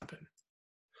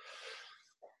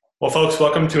Well, folks,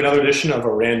 welcome to another edition of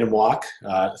A Random Walk.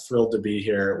 Thrilled to be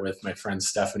here with my friend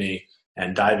Stephanie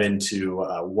and dive into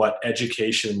what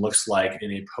education looks like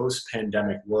in a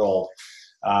post-pandemic world.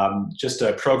 Just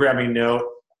a programming note,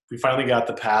 we finally got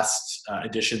the past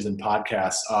editions and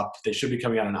podcasts up. They should be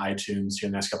coming out on iTunes here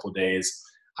in the next couple of days.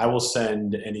 I will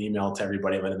send an email to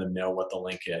everybody letting them know what the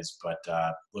link is, but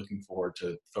looking forward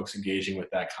to folks engaging with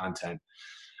that content.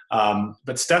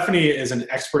 But Stephanie is an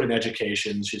expert in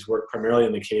education. She's worked primarily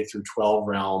in the K through 12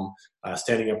 realm,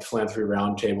 standing up philanthropy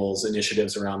roundtables,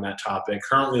 initiatives around that topic.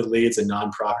 Currently leads a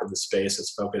nonprofit in the space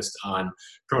that's focused on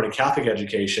promoting Catholic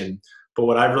education. But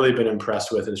what I've really been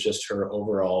impressed with is just her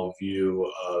overall view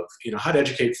of, how to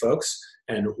educate folks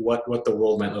and what the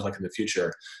world might look like in the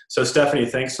future. So Stephanie,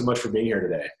 thanks so much for being here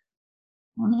today.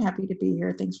 I'm happy to be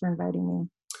here. Thanks for inviting me.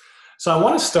 So I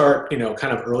want to start,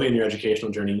 kind of early in your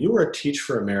educational journey. You were a Teach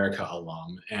for America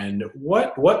alum, and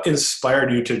what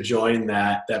inspired you to join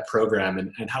that program,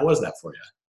 and how was that for you?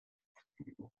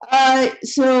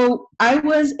 So I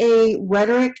was a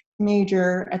rhetoric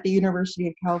major at the University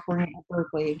of California at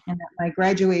Berkeley, and at my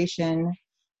graduation,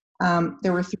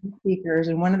 there were 3 speakers,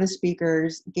 and one of the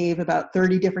speakers gave about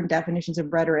 30 different definitions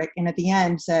of rhetoric, and at the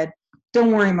end said,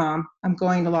 "Don't worry, Mom, I'm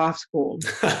going to law school."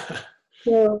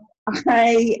 So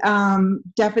I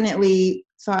definitely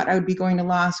thought I would be going to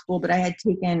law school, but I had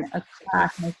taken a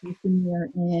class my freshman year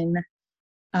in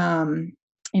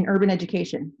urban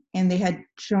education, and they had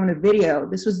shown a video.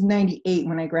 This was 98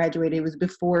 when I graduated. It was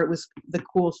before it was the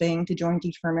cool thing to join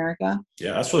Teach for America.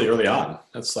 Yeah, that's really early on.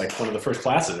 That's like one of the first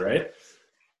classes, right?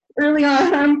 Early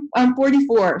on. I'm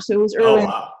 44, so it was early.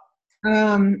 Oh,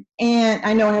 wow. And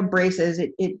I know I have braces.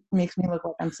 It makes me look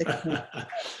like I'm 16.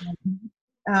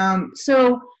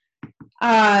 So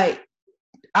I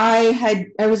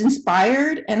was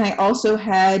inspired, and I also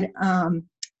had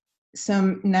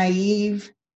some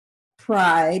naive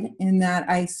pride in that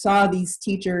I saw these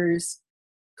teachers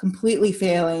completely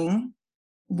failing,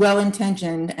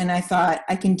 well-intentioned, and I thought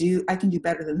I can do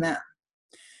better than them.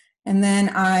 And then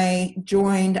I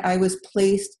was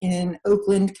placed in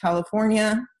Oakland,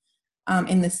 California,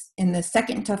 in the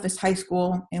second toughest high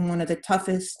school in one of the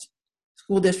toughest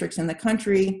school districts in the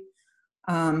country.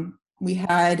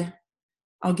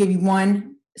 I'll give you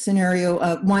one scenario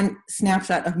of one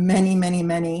snapshot of many, many,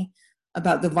 many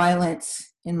about the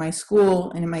violence in my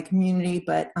school and in my community.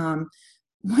 But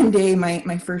one day,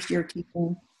 my first year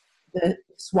teaching, the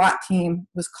SWAT team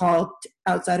was called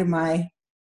outside of my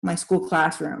school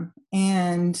classroom,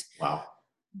 and wow.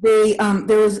 There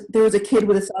was a kid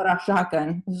with a sawed-off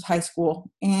shotgun. This was high school,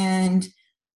 and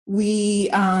the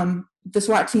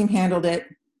SWAT team handled it.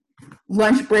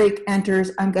 Lunch break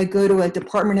enters. I go to a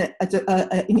department,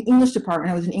 an English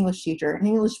department. I was an English teacher, an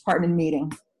English department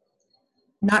meeting.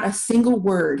 Not a single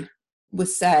word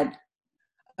was said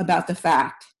about the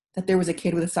fact that there was a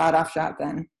kid with a sawed-off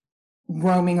shotgun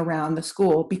roaming around the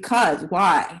school.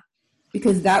 Why?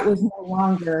 Because that was no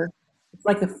longer, it's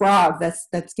like the frog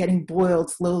that's getting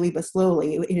boiled slowly but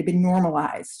slowly. It had been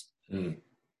normalized. Mm.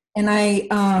 And I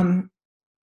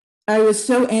was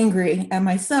so angry at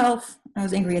myself. I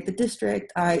was angry at the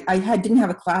district. I didn't have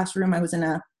a classroom. I was in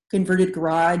a converted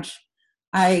garage.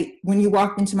 When you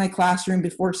walked into my classroom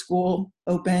before school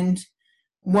opened,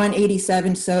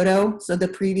 187 Soto. So the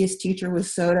previous teacher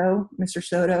was Soto, Mr.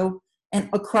 Soto. And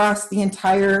across the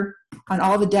entire, on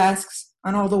all the desks,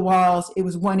 on all the walls, it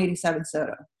was 187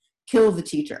 Soto. Kill the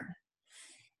teacher.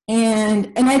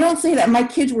 And I don't say that. My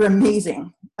kids were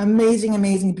amazing, amazing,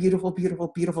 amazing, beautiful,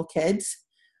 beautiful, beautiful kids.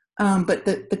 But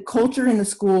the culture in the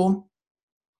school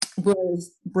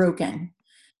was broken.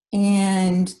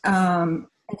 And so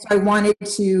I wanted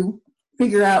to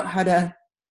figure out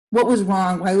what was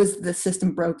wrong, why was the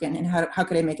system broken, and how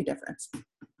could I make a difference?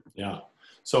 Yeah.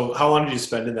 So how long did you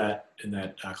spend in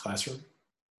that classroom?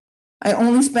 I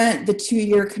only spent the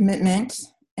 2-year commitment.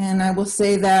 And I will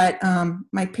say that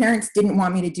my parents didn't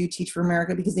want me to do Teach for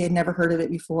America because they had never heard of it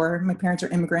before. My parents are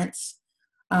immigrants.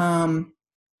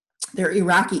 They're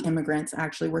Iraqi immigrants,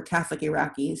 actually. We're Catholic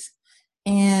Iraqis.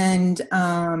 And,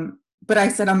 but I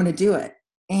said, I'm going to do it.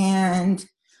 And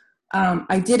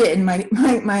I did it. And my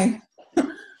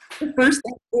the first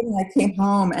Thanksgiving I came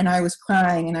home and I was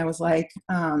crying and I was like,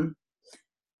 I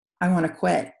want to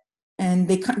quit. And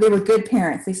they were good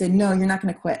parents. They said, no, you're not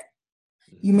going to quit.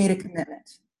 You made a commitment.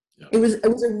 Yep. It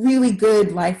was a really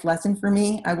good life lesson for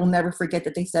me. I will never forget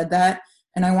that they said that.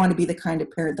 And I want to be the kind of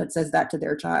parent that says that to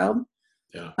their child.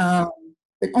 Yeah.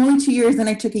 But only 2 years. Then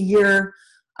I took a year,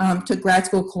 took grad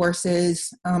school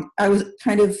courses. I was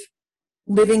kind of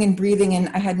living and breathing, and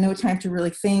I had no time to really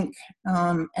think.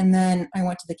 And then I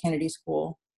went to the Kennedy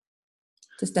School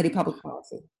to study public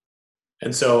policy.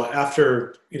 And so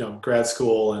after, grad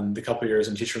school and the couple of years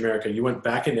in Teach for America, you went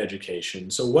back into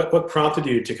education. So what prompted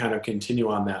you to kind of continue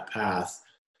on that path,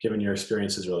 given your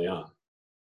experiences early on?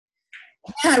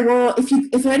 Yeah, well,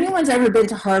 if anyone's ever been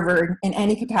to Harvard in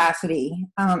any capacity,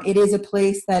 it is a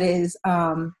place that is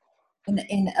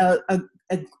in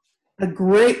a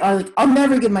great. I'll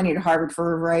never give money to Harvard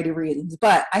for a variety of reasons,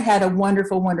 but I had a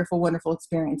wonderful, wonderful, wonderful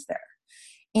experience there,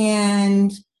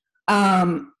 and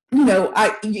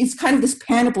it's kind of this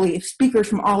panoply of speakers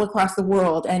from all across the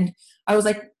world, and I was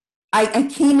like, I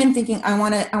came in thinking I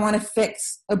want to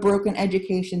fix a broken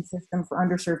education system for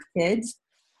underserved kids.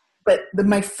 But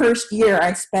my first year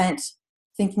I spent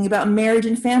thinking about marriage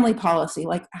and family policy,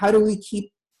 like how do we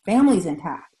keep families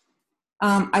intact?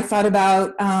 I thought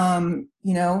about,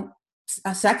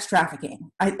 sex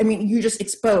trafficking. I mean, you're just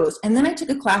exposed. And then I took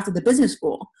a class at the business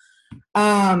school,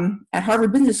 at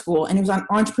Harvard Business School, and it was on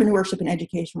entrepreneurship and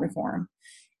education reform.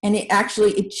 And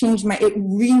it changed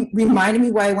reminded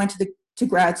me why I went to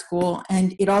grad school.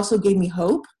 And it also gave me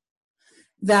hope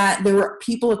that there were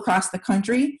people across the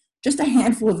country, just a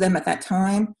handful of them at that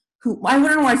time, who, I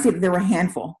don't want to say that there were a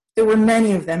handful, there were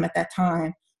many of them at that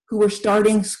time, who were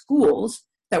starting schools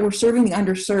that were serving the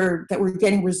underserved, that were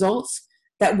getting results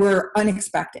that were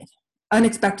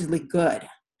unexpectedly good.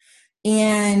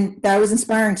 And that was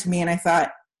inspiring to me. And I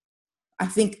thought, I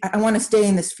think I want to stay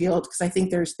in this field because I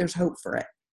think there's hope for it.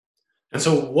 And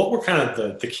so what were kind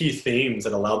of the key themes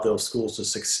that allowed those schools to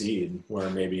succeed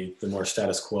where maybe the more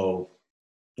status quo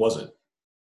wasn't?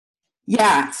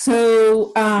 Yeah,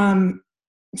 so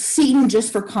Seton,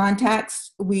 just for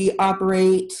context, we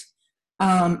operate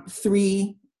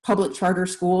 3 public charter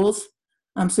schools.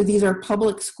 So these are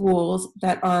public schools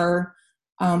that are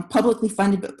publicly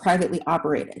funded but privately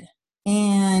operated.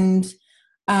 And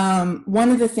one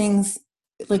of the things,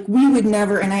 like we would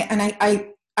never, and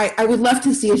I would love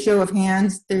to see a show of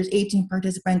hands. There's 18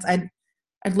 participants. I'd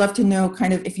love to know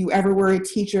kind of if you ever were a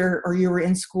teacher or you were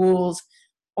in schools,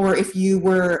 or if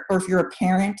you're a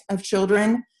parent of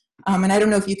children. And I don't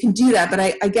know if you can do that, but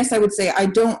I guess I would say I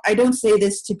don't say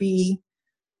this to be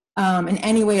in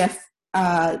any way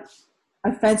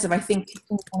offensive. I think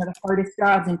one of the hardest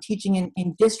jobs in teaching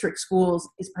in district schools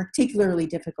is particularly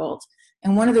difficult.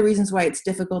 And one of the reasons why it's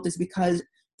difficult is because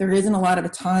there isn't a lot of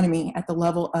autonomy at the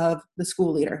level of the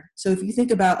school leader. So if you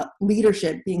think about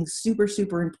leadership being super,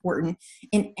 super important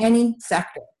in any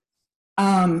sector,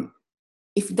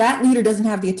 if that leader doesn't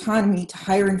have the autonomy to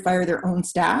hire and fire their own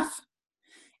staff,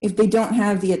 if they don't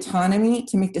have the autonomy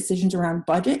to make decisions around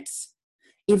budgets,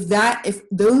 if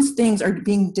those things are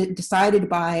being decided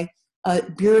by a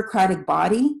bureaucratic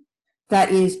body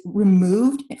that is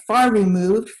far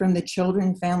removed from the children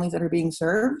and families that are being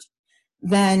served,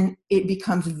 then it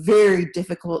becomes very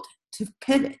difficult to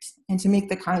pivot and to make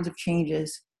the kinds of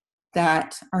changes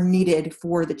that are needed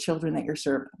for the children that you're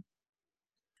serving.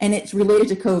 And it's related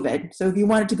to COVID. So if you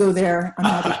wanted to go there, I'm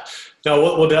happy. No,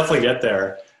 we'll definitely get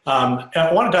there.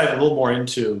 I want to dive a little more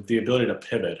into the ability to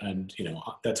pivot. And,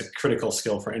 that's a critical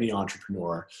skill for any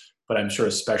entrepreneur, but I'm sure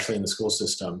especially in the school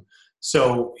system.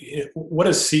 So what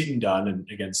has Seton done? And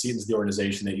again, Seton's the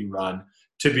organization that you run,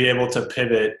 to be able to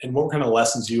pivot, and what kind of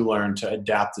lessons you learned to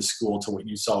adapt the school to what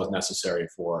you saw was necessary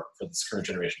for this current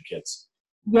generation of kids?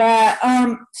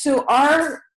 Yeah. So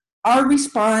our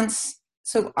response,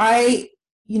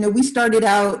 we started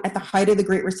out at the height of the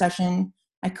Great Recession.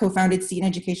 I co-founded Seton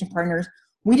Education Partners.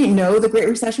 We didn't know the Great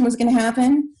Recession was going to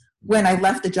happen when I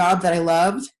left the job that I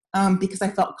loved because I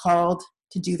felt called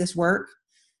to do this work.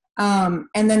 And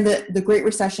then the Great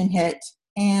Recession hit,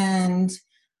 and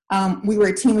we were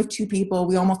a team of 2 people.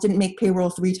 We almost didn't make payroll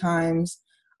 3 times.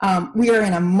 We are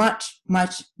in a much,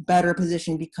 much better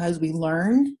position because we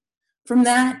learned from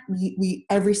that. We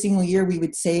every single year we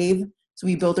would save, so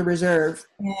we built a reserve.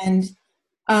 And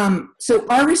so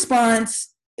our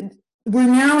response, we're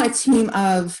now a team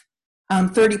of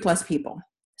 30 plus people.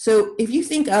 So if you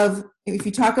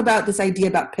talk about this idea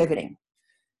about pivoting,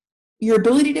 your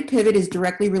ability to pivot is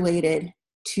directly related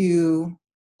to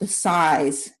the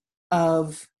size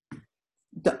of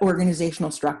the organizational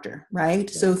structure,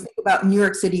 right? Yeah. So think about New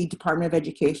York City Department of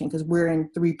Education, because we're in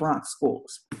 3 Bronx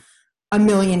schools, 1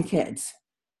 million kids.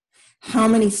 How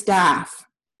many staff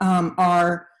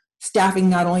are staffing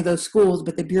not only those schools,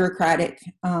 but the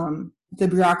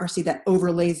bureaucracy that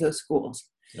overlays those schools?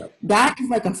 Yep. That is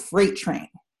like a freight train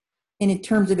in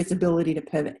terms of its ability to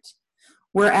pivot.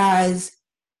 Whereas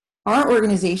our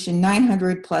organization,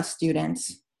 900 plus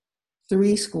students,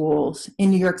 3 schools in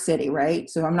New York City, right?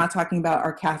 So I'm not talking about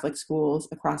our Catholic schools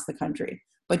across the country,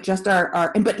 but just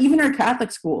but even our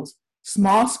Catholic schools,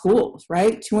 small schools,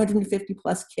 right? 250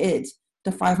 plus kids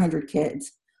to 500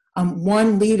 kids.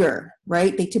 one leader,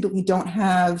 right? They typically don't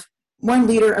have one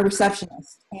leader, a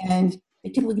receptionist, and they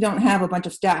typically don't have a bunch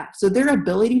of staff. So their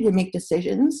ability to make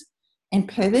decisions and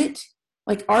pivot,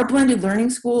 like our blended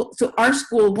learning school. So our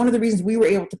school, one of the reasons we were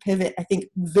able to pivot, I think,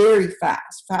 very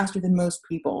fast, faster than most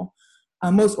people,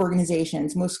 most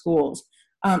organizations, most schools,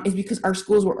 is because our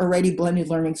schools were already blended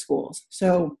learning schools.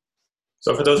 So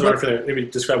for those who aren't familiar, maybe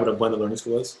describe what a blended learning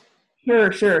school is.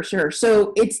 Sure.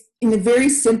 So it's in a very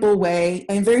simple way,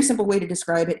 and a very simple way to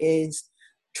describe it is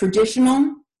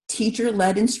traditional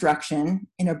teacher-led instruction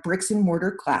in a bricks and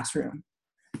mortar classroom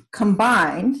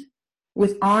combined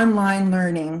with online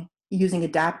learning using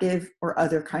adaptive or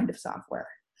other kind of software.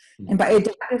 And by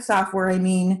adaptive software, I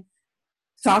mean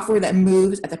software that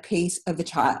moves at the pace of the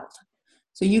child.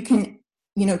 So you can,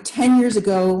 10 years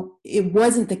ago, it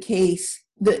wasn't the case.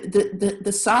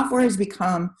 The software has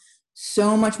become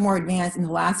so much more advanced in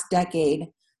the last decade.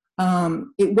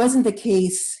 It wasn't the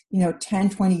case, 10,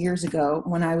 20 years ago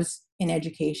when I was in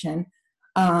education,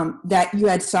 that you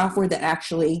had software that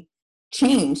actually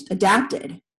changed,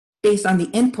 adapted based on the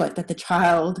input that the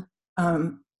child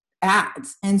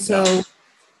adds. And so,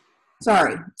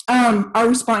 sorry, our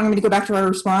response, I'm going to go back to our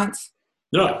response.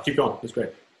 No, keep going. That's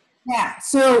great. Yeah.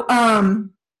 So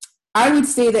I would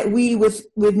say that we, with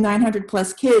 900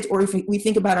 plus kids, or if we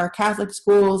think about our Catholic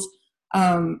schools,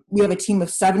 we have a team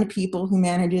of 7 people who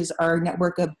manages our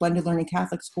network of blended learning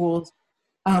Catholic schools.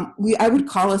 I would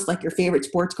call us like your favorite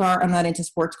sports car. I'm not into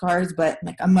sports cars, but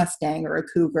like a Mustang or a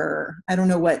Cougar. I don't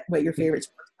know what your favorite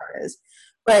sports car is,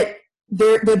 but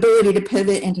the ability to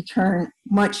pivot and to turn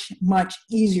much, much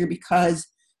easier because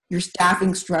your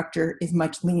staffing structure is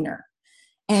much leaner.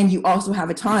 And you also have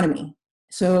autonomy.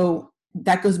 So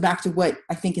that goes back to what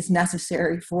I think is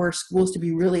necessary for schools to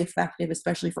be really effective,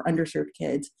 especially for underserved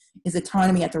kids, is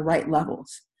autonomy at the right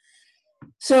levels.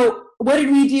 So what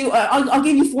did we do? I'll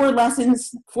give you 4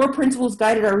 lessons. 4 principles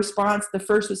guided our response. The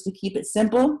first was to keep it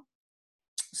simple.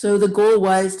 So the goal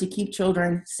was to keep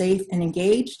children safe and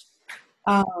engaged,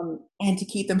 and to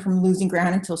keep them from losing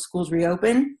ground until schools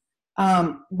reopen.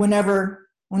 Whenever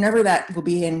that will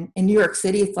be in New York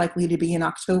City, it's likely to be in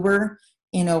October.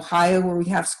 In Ohio, where we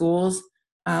have schools,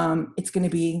 it's going to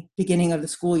be beginning of the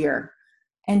school year.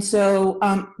 And so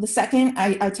the second,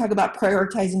 I talk about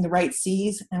prioritizing the right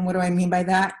C's. And what do I mean by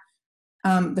that?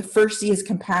 The first C is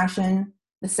compassion.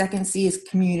 The second C is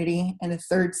community. And the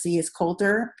third C is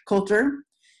culture.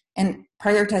 And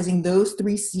prioritizing those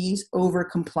 3 C's over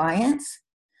compliance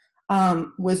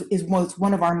was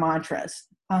one of our mantras.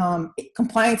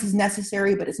 Compliance is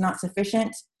necessary, but it's not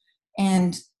sufficient.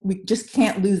 And we just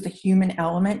can't lose the human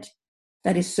element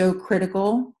that is so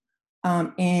critical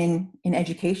in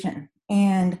education.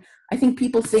 And I think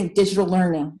people think digital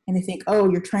learning, and they think, oh,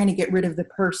 you're trying to get rid of the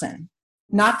person.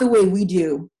 Not the way we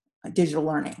do digital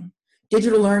learning.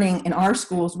 Digital learning in our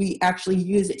schools, we actually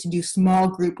use it to do small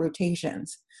group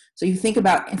rotations. So you think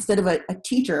about, instead of a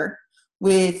teacher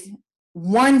with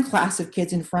 1 class of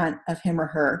kids in front of him or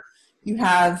her, you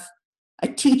have a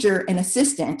teacher, an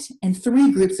assistant, and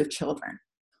 3 groups of children.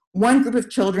 1 group of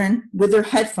children with their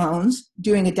headphones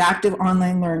doing adaptive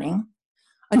online learning.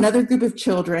 Another group of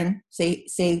children, say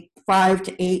 5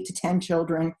 to 8 to 10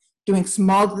 children, doing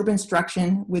small group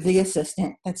instruction with the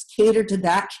assistant that's catered to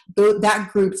that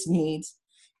group's needs.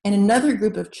 And another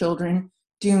group of children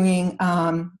doing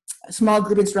small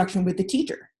group instruction with the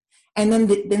teacher. And then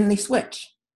they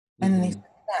switch. And then they switch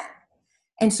again.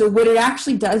 And so what it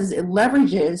actually does is it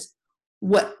leverages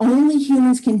what only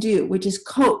humans can do, which is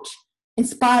coach,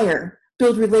 inspire,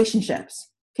 build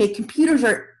relationships. Okay, computers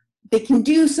they can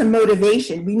do some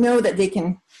motivation. We know that they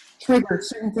can trigger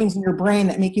certain things in your brain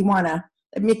that make you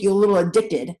a little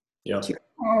addicted to your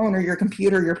phone or your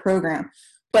computer, or your program.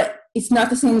 But it's not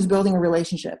the same as building a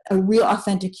relationship, a real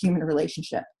authentic human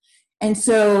relationship. And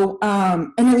so,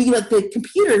 and then we let the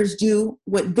computers do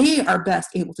what they are best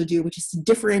able to do, which is to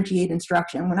differentiate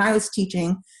instruction. When I was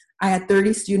teaching, I had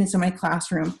 30 students in my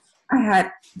classroom.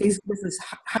 This was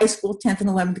high school, 10th and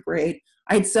 11th grade.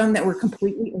 I had some that were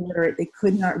completely illiterate. They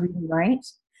could not read and write.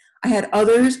 I had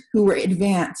others who were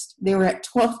advanced. They were at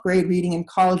 12th grade reading and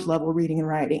college level reading and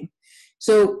writing.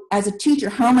 So as a teacher,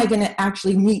 how am I going to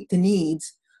actually meet the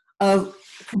needs of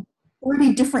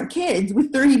 30 different kids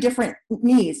with 30 different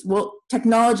needs? Well,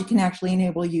 technology can actually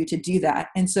enable you to do that.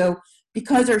 And so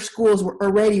because our schools were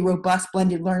already robust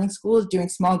blended learning schools doing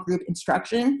small group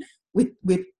instruction with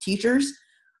teachers,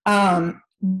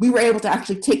 we were able to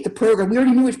actually take the program. We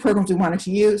already knew which programs we wanted to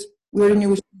use. We already knew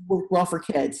which worked well for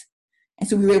kids. And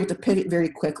so we were able to pivot very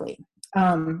quickly.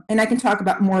 And I can talk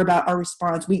more about our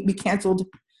response. We canceled,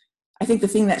 I think the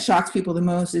thing that shocks people the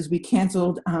most is we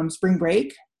canceled spring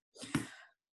break.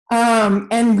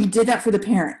 And we did that for the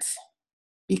parents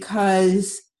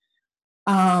because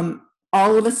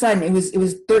all of a sudden it was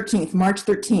March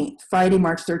 13th, Friday,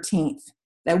 March 13th,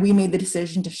 that we made the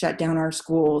decision to shut down our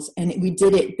schools. And we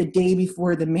did it the day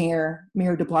before the Mayor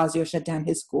de Blasio shut down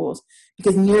his schools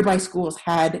because nearby schools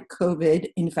had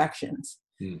COVID infections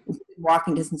within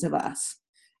walking distance of us.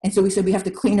 And so we said we have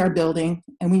to clean our building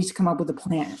and we need to come up with a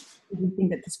plan. We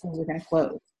think that the schools are going to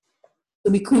close.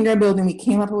 So we cleaned our building, we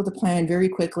came up with a plan very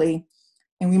quickly,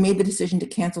 and we made the decision to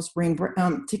cancel spring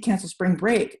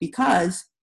break because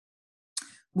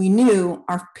we knew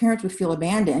our parents would feel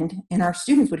abandoned and our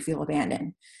students would feel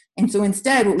abandoned. And so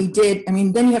instead what we did,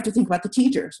 then you have to think about the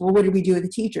teachers. Well, what did we do with the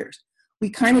teachers? We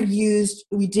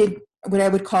did what I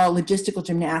would call logistical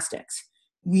gymnastics.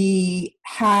 We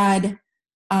had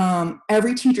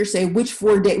every teacher say we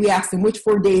asked them which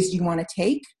 4 days do you want to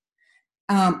take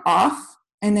off,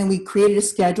 and then we created a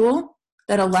schedule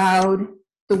that allowed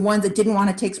the ones that didn't want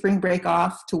to take spring break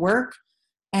off to work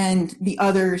and the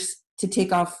others to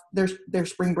take off their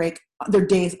spring break, their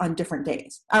days on different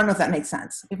days. I don't know if that makes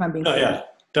sense, if I'm being clear. Yeah,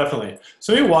 definitely.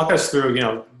 So maybe walk us through,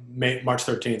 March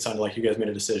 13th sounded like you guys made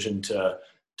a decision to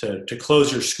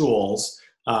close your schools.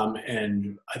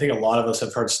 And I think a lot of us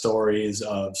have heard stories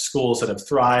of schools that have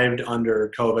thrived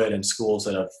under COVID and schools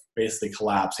that have basically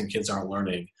collapsed and kids aren't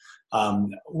learning.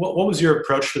 What was your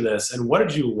approach to this, and what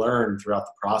did you learn throughout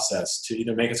the process to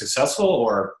either make it successful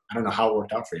or I don't know how it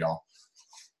worked out for y'all?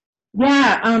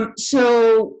 Yeah.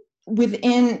 So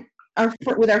during our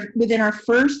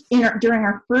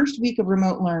first week of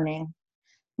remote learning,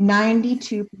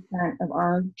 92% of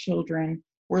our children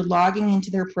were logging into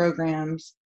their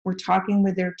programs. We're talking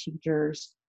with their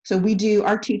teachers. So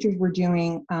our teachers were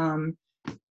doing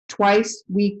twice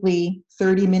weekly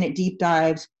 30-minute deep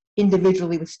dives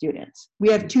individually with students. We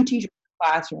have 2 teachers in the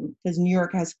classroom because New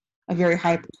York has a very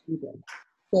high percentage.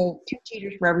 So 2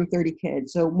 teachers for every 30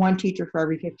 kids. So 1 teacher for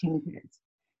every 15 kids.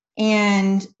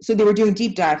 And so they were doing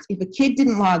deep dives. If a kid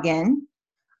didn't log in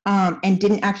and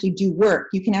didn't actually do work,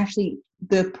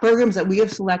 the programs that we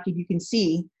have selected, you can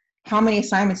see how many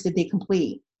assignments did they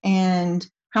complete and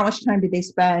how much time did they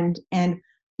spend. And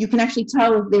you can actually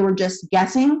tell if they were just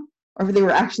guessing or if they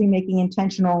were actually making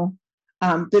intentional.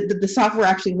 The software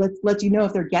actually lets you know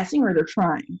if they're guessing or they're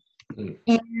trying.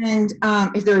 And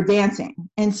if they're advancing.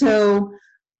 And so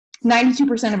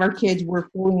 92% of our kids were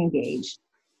fully engaged.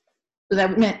 So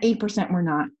that meant 8% were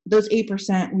not. Those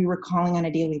 8% we were calling on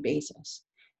a daily basis.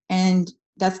 And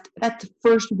that's the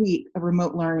first week of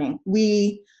remote learning.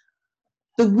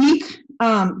 So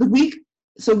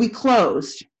we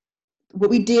closed. What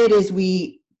we did is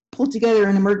we pulled together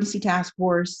an emergency task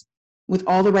force with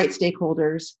all the right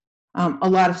stakeholders, a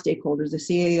lot of stakeholders, the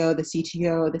CAO, the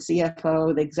CTO, the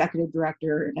CFO, the executive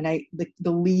director, and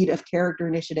the lead of character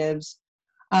initiatives,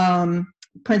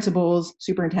 principals,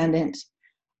 superintendent.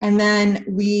 And then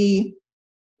we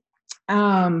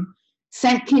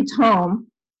sent kids home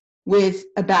with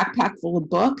a backpack full of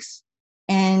books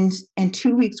and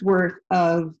 2 weeks worth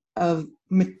of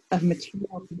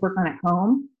material to work on at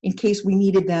home in case we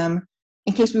needed them,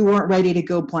 in case we weren't ready to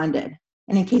go blended,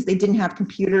 and in case they didn't have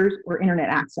computers or internet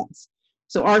access.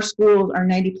 So our schools are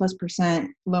 90+%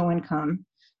 low income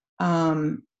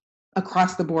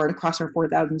across the board, across our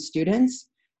 4,000 students.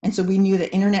 And so we knew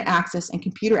that internet access and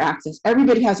computer access,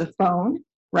 everybody has a phone,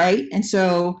 right? And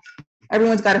so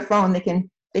everyone's got a phone, they can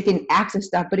access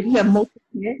stuff. But if you have multiple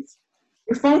kids,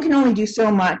 your phone can only do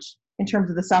so much in terms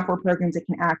of the software programs it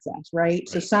can access, right?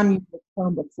 So some use the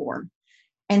phone book for.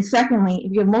 And secondly,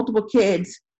 if you have multiple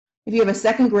kids, if you have a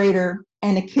second grader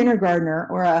and a kindergartner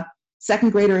or a second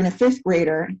grader and a fifth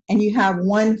grader, and you have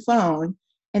one phone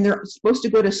and they're supposed to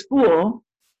go to school,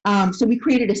 so we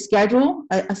created a schedule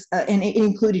and it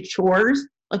included chores.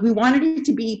 Like we wanted it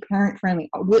to be parent friendly.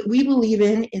 What we believe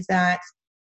in is that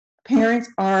parents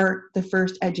are the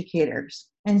first educators.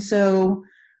 And so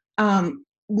they're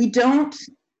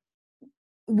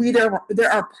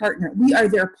our partner. We are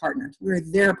their partners. We're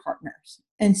their partners.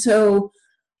 And so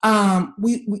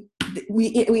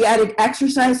we added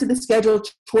exercise to the schedule,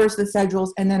 chores to the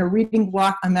schedules, and then a reading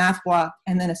block, a math block,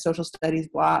 and then a social studies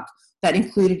block that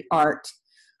included art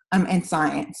and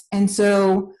science. And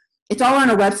so it's all on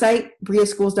our website,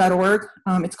 brillaschools.org.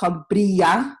 It's called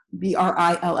Brilla,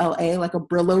 B-R-I-L-L-A, like a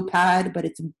Brillo pad, but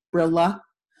it's Brilla,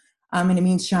 and it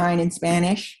means shine in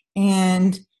Spanish.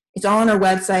 And it's all on our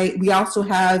website. We also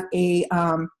have a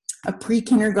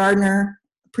pre-kindergarten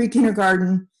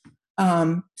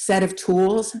set of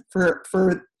tools for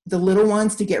the little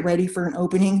ones to get ready for an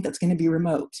opening that's going to be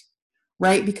remote,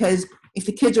 right? Because if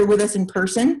the kids are with us in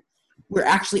person, we're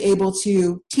actually able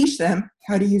to teach them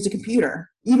how to use a computer,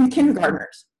 even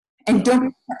kindergartners. And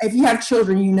if you have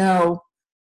children, you know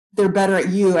they're better at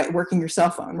you at working your cell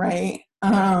phone, right?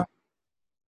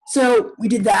 So we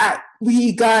did that.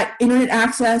 We got internet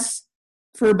access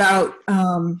for about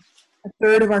a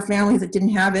third of our families that didn't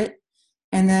have it.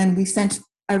 And then we sent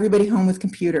everybody home with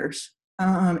computers.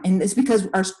 And it's because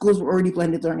our schools were already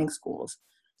blended learning schools.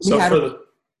 So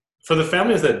for the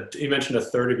families that you mentioned, a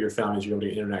third of your families were able to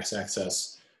get internet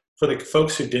access. For the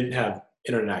folks who didn't have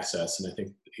internet access, and I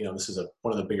think this is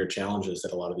one of the bigger challenges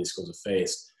that a lot of these schools have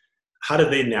faced. How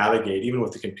did they navigate, even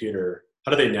with the computer?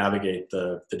 How do they navigate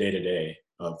the day-to-day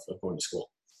of going to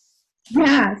school?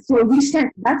 Yeah, so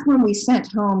that's when we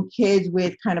sent home kids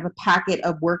with kind of a packet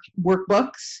of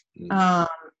workbooks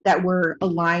that were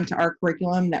aligned to our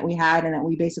curriculum that we had and that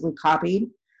we basically copied.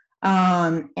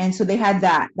 And so they had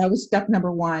that. That was step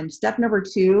number one. Step number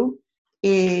two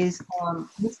is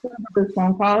we still have those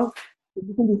phone calls.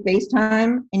 You can do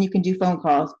FaceTime and you can do phone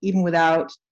calls even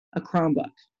without a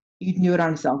Chromebook. You can do it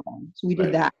on a cell phone. So we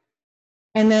did that.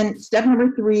 And then step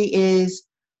number three is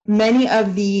many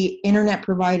of the internet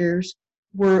providers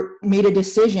made a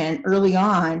decision early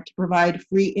on to provide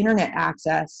free internet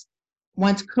access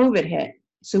once COVID hit.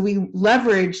 So we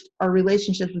leveraged our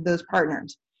relationships with those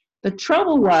partners. The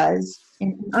trouble was,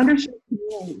 in underserved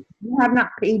communities, you have not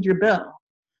paid your bill,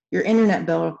 your internet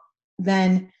bill,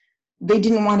 then they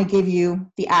didn't want to give you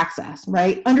the access,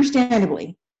 right?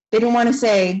 Understandably. They didn't want to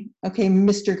say, okay,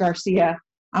 Mr. Garcia,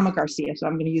 I'm a Garcia, so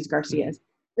I'm going to use Garcia's.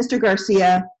 Mr.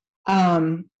 Garcia,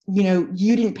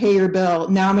 you didn't pay your bill.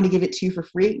 Now I'm going to give it to you for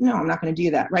free. No, I'm not going to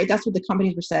do that, right? That's what the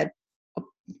companies were said.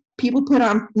 People put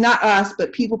on, not us,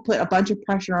 but people put a bunch of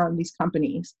pressure on these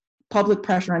companies, public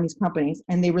pressure on these companies,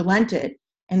 and they relented.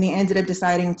 And they ended up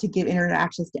deciding to give internet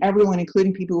access to everyone,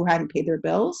 including people who hadn't paid their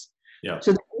bills. Yeah.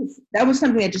 So that was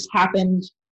something that just happened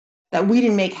that we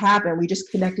didn't make happen. We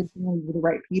just connected with the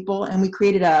right people, and we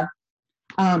created a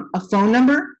phone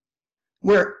number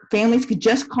where families could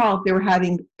just call if they were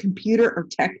having computer or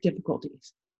tech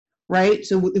difficulties, right?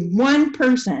 So one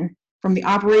person from the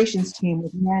operations team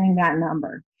was manning that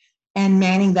number and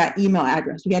manning that email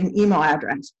address. We had an email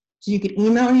address. So you could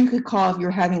email or you could call if you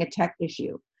were having a tech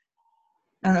issue.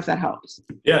 I don't know if that helps.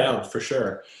 Yeah, for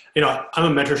sure. I'm a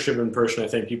mentorship person. I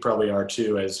think you probably are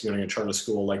too, as a charter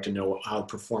school, like to know how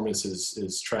performance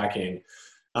is tracking.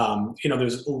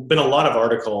 There's been a lot of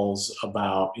articles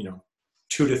about,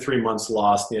 2 to 3 months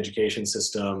lost in the education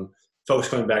system, folks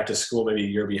going back to school maybe a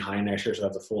year behind next year, so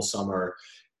have the full summer.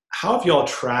 How have you all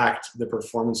tracked the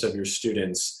performance of your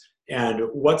students, and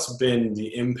what's been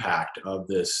the impact of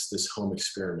this home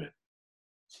experiment?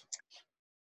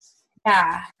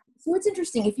 Yeah. So it's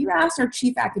interesting. If you asked our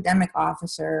chief academic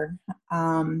officer,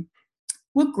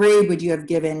 what grade would you have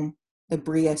given the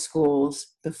BRIA schools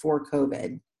before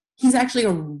COVID? He's actually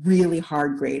a really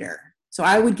hard grader. So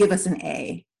I would give us an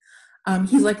A.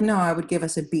 He's like, no, I would give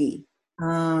us a B.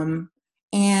 Because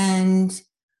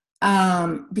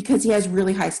he has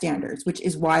really high standards, which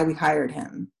is why we hired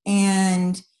him.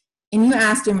 And you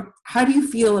asked him, how do you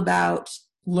feel about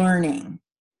learning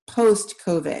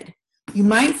post-COVID? You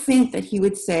might think that he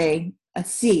would say a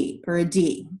C or a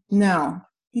D. No,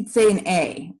 he'd say an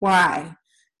A. Why?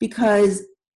 Because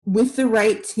with the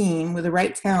right team, with the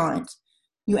right talent,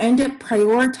 you end up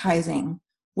prioritizing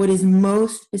what is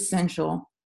most essential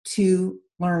to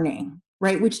learning,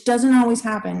 right? Which doesn't always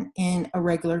happen in a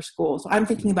regular school. So I'm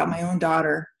thinking about my own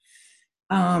daughter,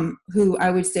 who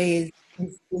I would say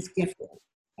is gifted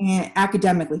and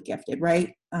academically gifted,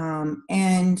 right?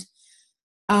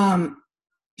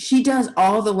 She does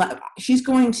all she's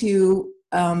going to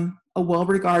a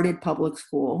well-regarded public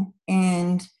school,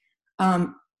 and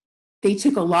they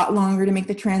took a lot longer to make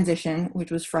the transition,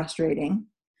 which was frustrating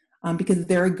because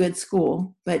they're a good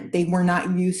school, but they were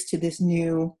not used to this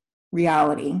new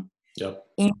reality. Yep.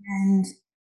 And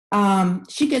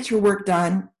she gets her work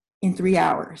done in 3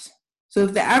 hours. So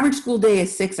if the average school day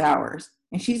is 6 hours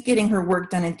and she's getting her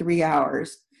work done in 3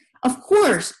 hours, of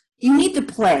course, you need the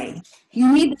play.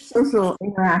 You need the social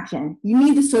interaction. You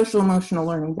need the social emotional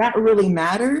learning. That really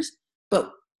matters.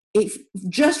 But if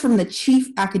just from the chief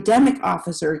academic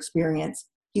officer experience,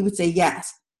 he would say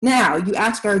yes. Now, you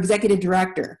ask our executive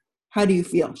director, how do you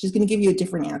feel? She's going to give you a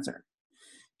different answer.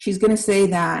 She's going to say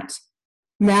that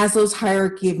Maslow's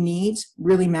hierarchy of needs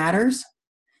really matters,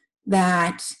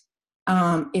 that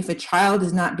if a child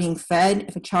is not being fed,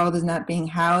 if a child is not being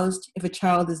housed, if a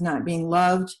child is not being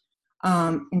loved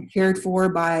and cared for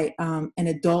by an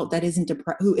adult that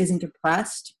who isn't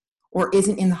depressed or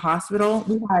isn't in the hospital.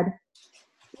 We had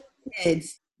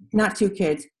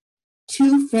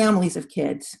two families of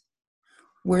kids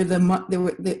where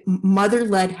the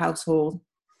mother-led household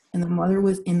and the mother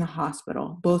was in the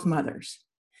hospital, both mothers.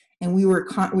 And we were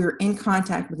in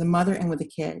contact with the mother and with the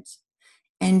kids.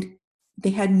 And they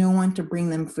had no one to bring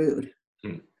them food.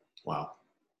 Wow.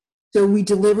 So we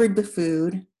delivered the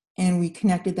food and we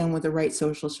connected them with the right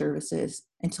social services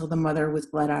until the mother was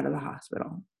let out of the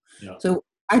hospital. Yeah. So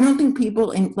I don't think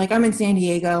people I'm in San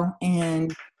Diego,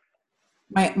 and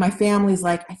my family's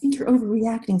like, I think you're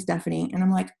overreacting, Stephanie. And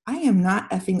I'm like, I am not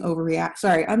effing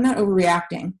I'm not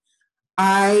overreacting.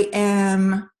 I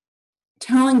am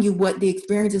telling you what the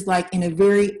experience is like in a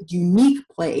very unique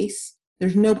place.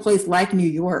 There's no place like New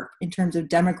York in terms of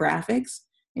demographics,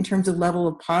 in terms of level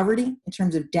of poverty, in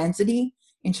terms of density,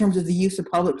 in terms of the use of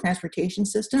public transportation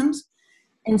systems.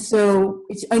 And so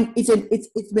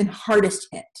it's been hardest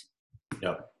hit.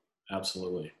 Yep,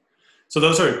 absolutely. So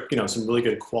those are, some really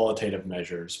good qualitative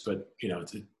measures, but,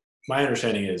 my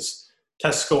understanding is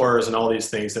test scores and all these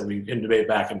things that we can debate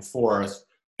back and forth,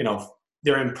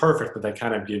 they're imperfect, but they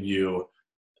kind of give you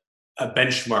a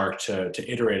benchmark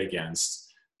to iterate against.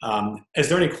 Is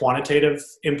there any quantitative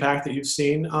impact that you've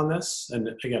seen on this? And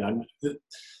again,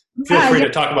 feel free to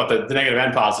talk about the negative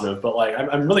and positive, but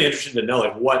I'm really interested to know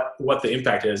what the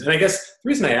impact is. And I guess the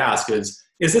reason I ask is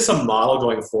this a model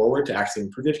going forward to actually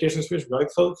improve the education experience regarding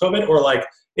COVID, or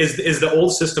is the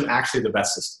old system actually the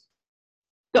best system?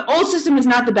 The old system is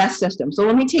not the best system. So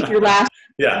let me take your last.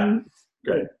 Yeah,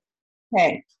 great.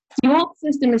 Okay, the old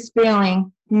system is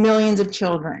failing millions of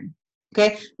children.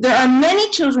 Okay, there are many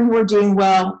children who are doing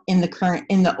well in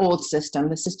the old system,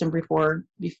 the system before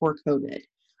COVID.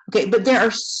 Okay, but there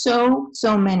are so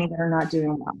many that are not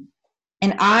doing well.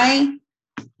 And I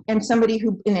am somebody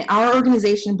who in our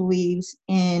organization believes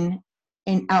in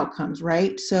outcomes,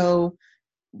 right? So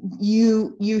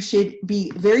you should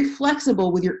be very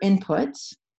flexible with your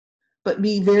inputs, but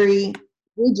be very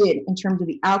rigid in terms of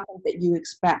the outcomes that you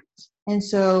expect. And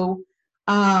so,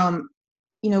 I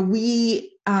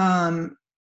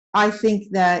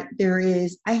think that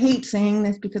I hate saying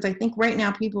this because I think right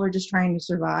now people are just trying to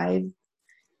survive.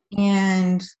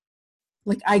 And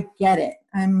I get it.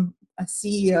 I'm a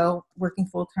CEO working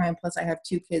full time, plus I have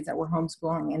 2 kids that we're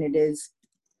homeschooling, and it is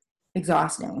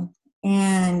exhausting.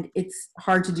 And it's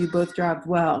hard to do both jobs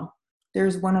well.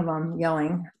 There's one of them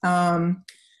yelling.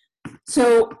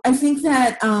 So I think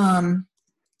that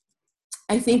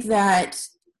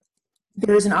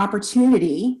there's an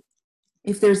opportunity.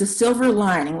 If there's a silver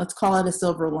lining, let's call it a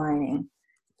silver lining,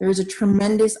 there's a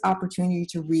tremendous opportunity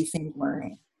to rethink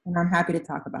learning. And I'm happy to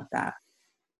talk about that.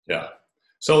 Yeah.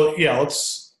 So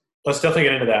let's definitely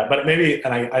get into that. But maybe,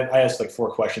 and I asked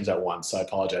 4 questions at once, so I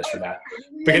apologize for that.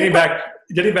 But getting back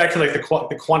to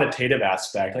the quantitative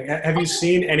aspect, have you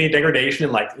seen any degradation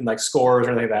in scores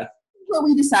or anything like that? What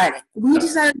we decided. We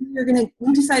decided we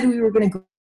were gonna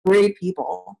grade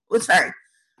people.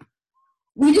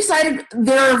 We decided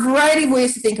there are a variety of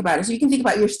ways to think about it. So you can think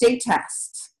about your state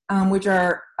tests, which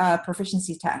are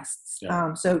proficiency tests.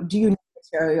 Yeah. So do you know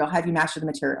the material? Have you mastered the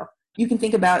material? You can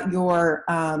think about your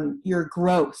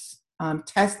growth,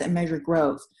 tests that measure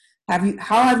growth.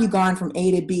 How have you gone from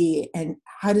A to B, and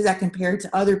how does that compare to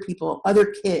other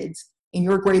kids in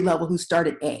your grade level who start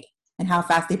at A, and how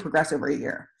fast they progress over a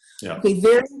year? Yeah. Okay,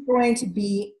 there's going to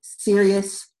be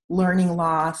serious learning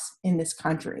loss in this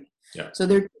country. Yeah. So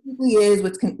there typically is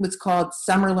what's called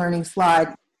summer learning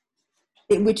slide,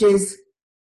 which is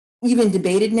even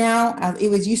debated now.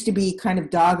 It used to be kind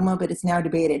of dogma, but it's now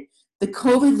debated. The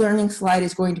COVID learning slide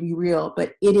is going to be real,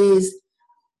 but it's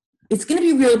going to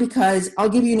be real because I'll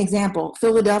give you an example.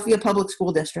 Philadelphia Public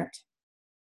School District.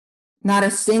 Not a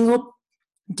single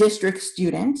district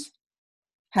student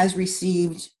has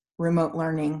received remote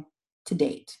learning to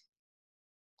date.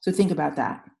 So think about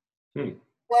that.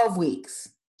 12 weeks.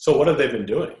 So what have they been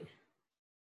doing?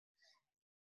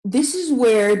 This is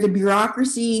where the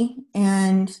bureaucracy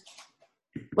and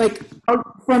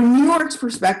from New York's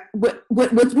perspective,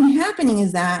 what's been happening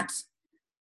is that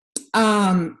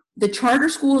the charter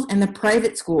schools and the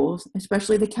private schools,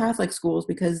 especially the Catholic schools,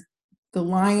 because the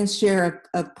lion's share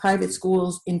of private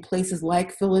schools in places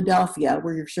like Philadelphia,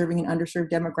 where you're serving an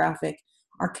underserved demographic,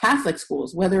 are Catholic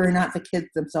schools, whether or not the kids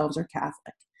themselves are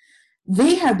Catholic.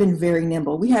 They have been very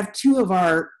nimble. We have 2 of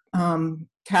our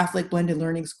Catholic blended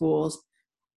learning schools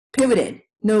pivoted,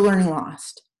 no learning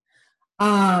lost.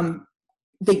 The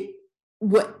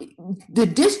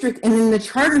district and then the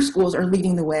charter schools are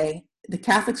leading the way. The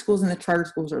Catholic schools and the charter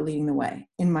schools are leading the way,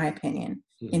 in my opinion,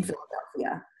 in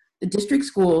Philadelphia. The district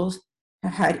schools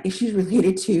have had issues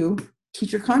related to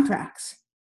teacher contracts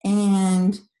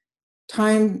and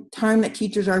time that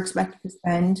teachers are expected to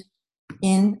spend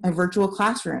in a virtual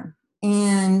classroom.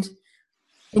 And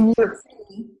in New York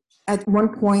City, at one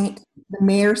point, the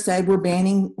mayor said, we're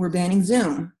banning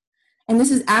Zoom. And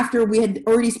this is after we had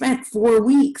already spent 4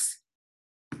 weeks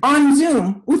on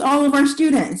Zoom with all of our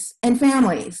students and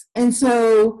families. And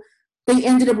so they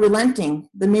ended up relenting.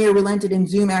 The mayor relented, and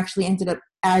Zoom actually ended up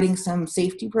adding some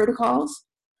safety protocols.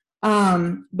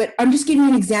 But I'm just giving you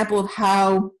an example of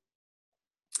how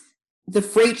the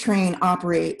freight train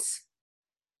operates,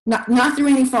 not through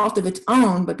any fault of its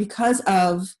own, but because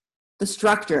of the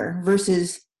structure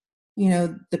versus,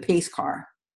 the pace car.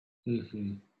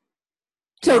 Mm-hmm.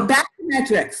 So back to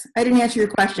metrics. I didn't answer your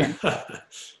question.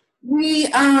 We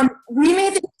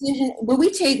made the decision. Well, we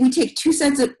take two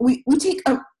sets of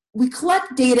we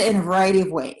collect data in a variety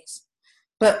of ways,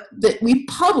 but we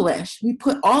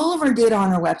put all of our data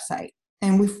on our website,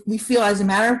 and we feel as a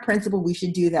matter of principle we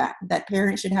should do that. That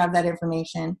parents should have that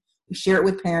information. We share it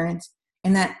with parents,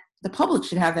 and that the public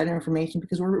should have that information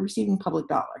because we're receiving public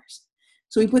dollars.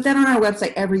 So we put that on our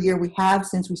website every year. We have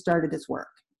since we started this work,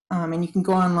 and you can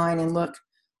go online and look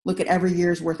at every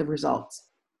year's worth of results.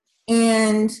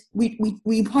 And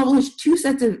we published 2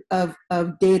 sets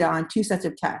of data on 2 sets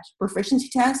of tests, proficiency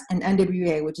test and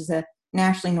NWA, which is a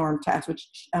nationally normed test, which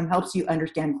helps you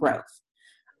understand growth.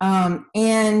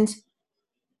 And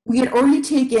we had already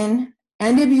taken,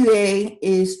 NWA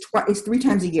is 3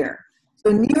 times a year.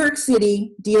 So New York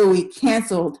City DOE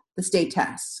canceled the state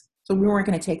tests. So we weren't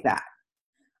going to take that.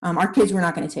 Our kids were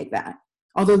not going to take that,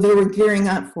 although they were gearing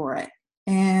up for it.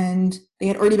 And they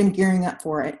had already been gearing up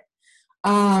for it.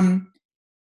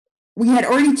 We had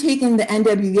already taken the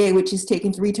NWA, which is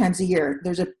taken 3 times a year.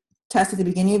 There's a test at the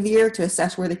beginning of the year to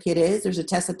assess where the kid is. There's a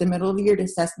test at the middle of the year to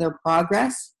assess their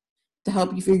progress, to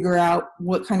help you figure out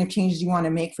what kind of changes you want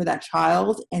to make for that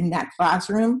child in that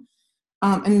classroom.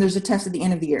 And there's a test at the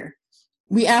end of the year.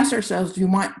 We asked ourselves, do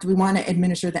we want to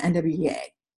administer the NWA?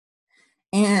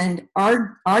 And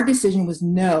our decision was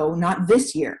no, not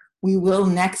this year. We will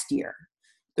next year.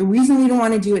 The reason we don't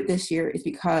want to do it this year is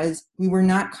because we were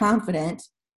not confident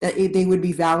that they would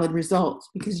be valid results,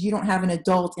 because you don't have an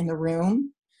adult in the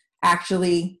room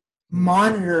actually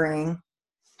monitoring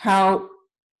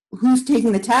who's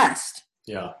taking the test.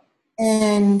 Yeah.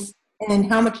 And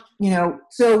how much,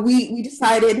 so we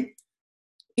decided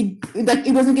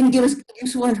it wasn't going to give us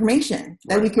useful information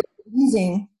that we could be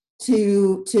using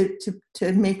to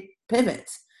make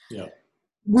pivots. Yeah.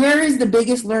 Where is the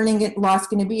biggest learning loss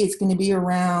going to be? It's going to be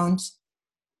around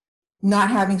not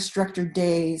having structured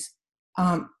days,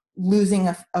 losing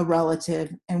a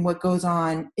relative, and what goes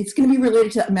on. It's going to be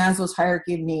related to Maslow's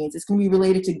hierarchy of needs. It's going to be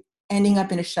related to ending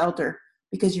up in a shelter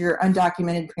because your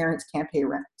undocumented parents can't pay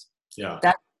rent. Yeah.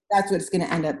 That's what it's going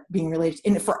to end up being related to,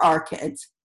 and for our kids.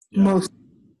 Yeah. Most.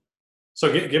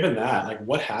 So given that,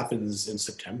 what happens in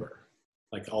September?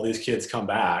 All these kids come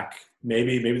back.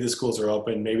 Maybe the schools are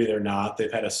open. Maybe they're not.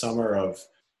 They've had a summer of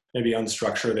maybe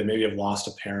unstructured. They maybe have lost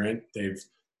a parent.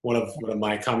 One of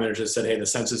my commenters just said, hey, the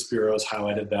Census Bureau has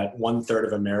highlighted that 1/3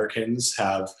 of Americans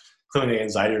have clinical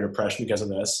anxiety or depression because of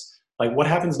this. What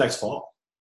happens next fall?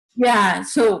 Yeah.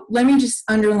 So let me just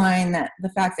underline the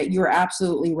fact that you're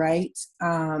absolutely right.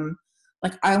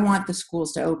 I want the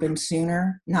schools to open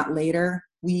sooner, not later.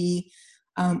 We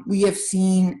have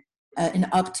seen an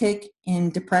uptick in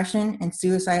depression and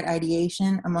suicide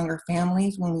ideation among our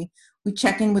families when we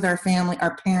check in with our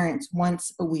parents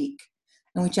once a week,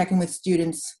 and we check in with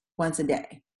students once a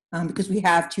day, because we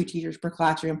have 2 teachers per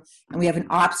classroom, and we have an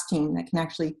ops team that can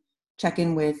actually check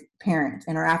in with parents,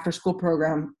 and our after school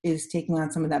program is taking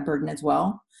on some of that burden as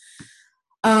well.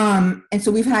 And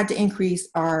so we've had to increase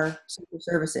our social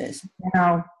services.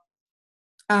 Now,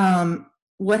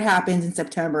 what happens in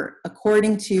September?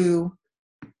 According to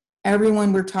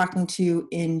everyone we're talking to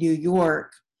in New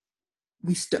York,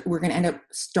 we're going to end up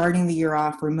starting the year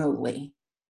off remotely.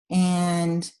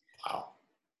 And wow.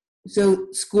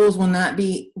 So schools will not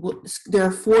be, there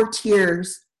are 4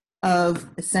 tiers of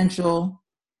essential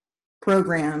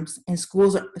programs, and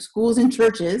schools and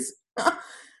churches,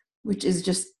 which is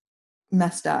just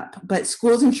messed up, but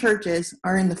schools and churches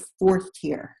are in the 4th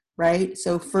tier, right?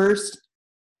 So first,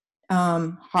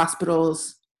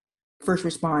 hospitals, first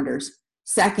responders.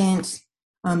 Second,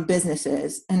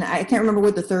 businesses, and I can't remember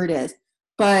what the 3rd is,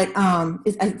 but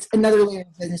it's another layer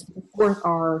of business. The 4th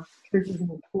are churches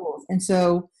and schools. And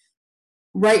so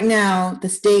right now, the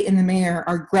state and the mayor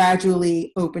are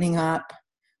gradually opening up.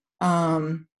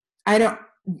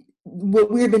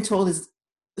 What we've been told is,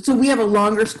 so we have a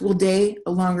longer school day,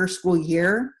 a longer school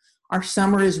year. Our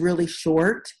summer is really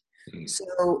short.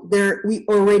 So we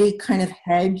already kind of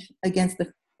hedge against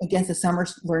the summer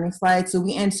learning slide. So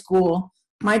we end school.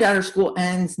 My daughter's school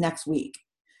ends next week.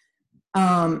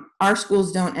 Our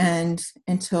schools don't end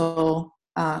until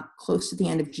close to the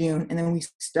end of June, and then we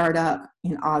start up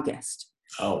in August.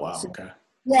 Oh, wow. So, Okay.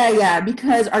 yeah,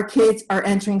 because our kids are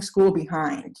entering school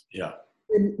behind. Yeah.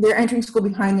 They're entering school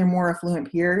behind their more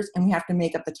affluent peers, and we have to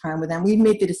make up the time with them. We've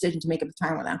made the decision to make up the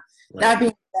time with them. Right. That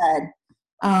being said,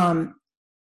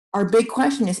 our big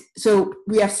question is, so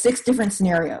we have 6 different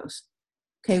scenarios.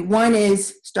 Okay, one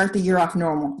is start the year off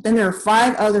normal. Then there are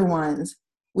 5 other ones,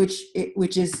 which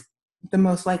is the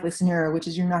most likely scenario, which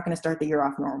is you're not going to start the year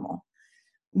off normal.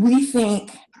 We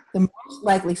think the most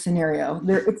likely scenario,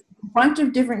 it's a bunch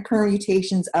of different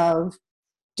permutations of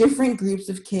different groups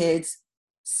of kids,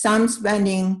 some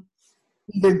spending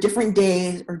either different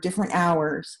days or different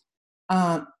hours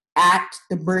at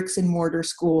the bricks and mortar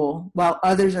school, while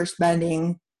others are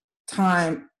spending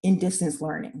time in distance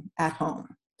learning at home.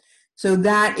 So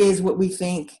that is what we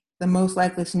think the most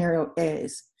likely scenario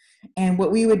is. And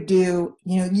what we would do,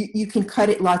 you can cut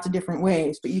it lots of different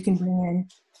ways, but you can bring in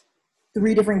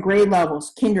 3 different grade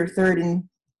levels, kinder, 3rd, and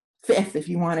 5th, if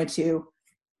you wanted to,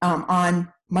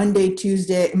 on Monday,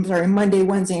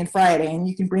 Wednesday, and Friday. And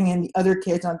you can bring in the other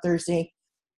kids on Thursday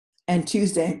and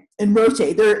Tuesday and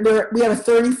rotate. We have a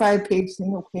 35-page,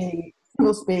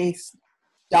 single-space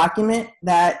document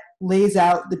that lays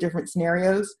out the different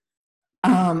scenarios.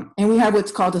 And we have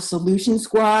what's called a solution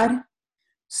squad.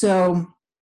 So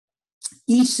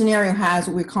each scenario has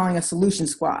what we're calling a solution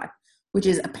squad, which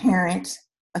is a parent,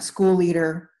 a school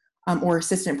leader, or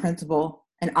assistant principal,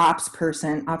 an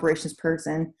operations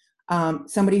person,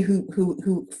 somebody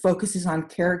who focuses on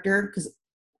character, because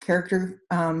character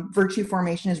virtue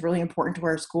formation is really important to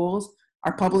our schools,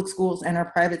 our public schools and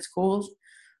our private schools.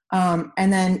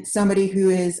 And then somebody who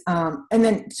is,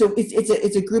 so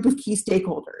it's a group of key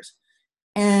stakeholders,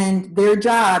 and their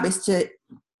job is to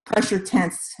pressure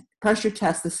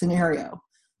test the scenario,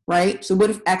 right? So what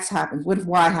if X happens? What if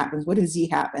Y happens? What if Z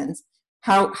happens?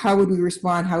 How would we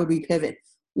respond? How would we pivot?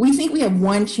 We think we have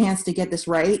one chance to get this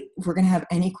right if we're going to have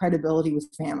any credibility with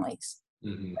families.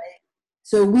 Mm-hmm. Right?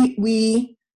 So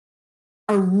we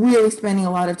are really spending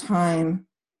a lot of time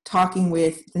talking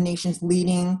with the nation's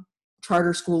leading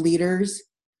charter school leaders,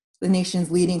 the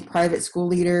nation's leading private school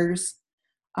leaders,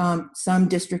 some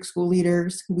district school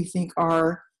leaders who we think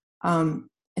are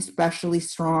especially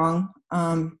strong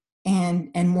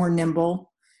and more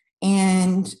nimble,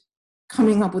 and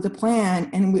coming up with a plan.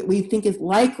 And what we think is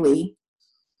likely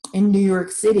in New York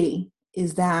City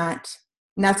is that,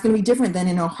 and that's going to be different than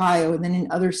in Ohio and then in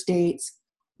other states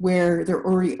where they're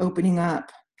already opening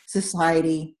up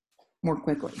society more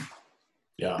quickly.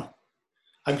 Yeah.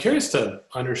 I'm curious to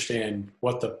understand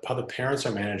how the parents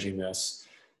are managing this.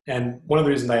 And one of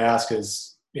the reasons I ask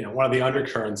is, one of the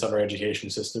undercurrents of our education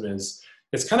system is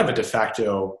it's kind of a de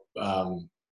facto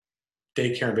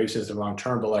daycare and babysitting is the wrong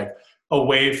term, but like a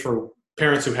way for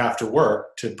parents who have to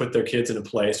work to put their kids in a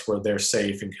place where they're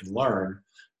safe and can learn.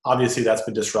 Obviously that's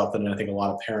been disrupted, and I think a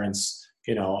lot of parents,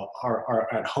 are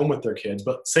at home with their kids.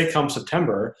 But say come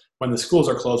September, when the schools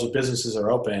are closed, when businesses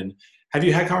are open, have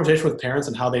you had conversation with parents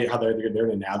and how they're going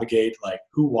to navigate, like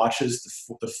who watches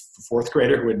the 4th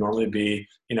grader who would normally be,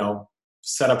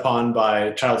 set upon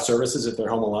by child services if they're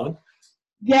home alone?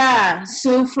 Yeah.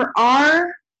 So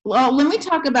let me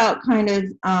talk about kind of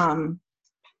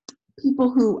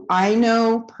people who I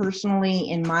know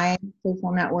personally in my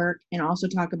social network, and also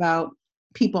talk about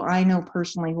people I know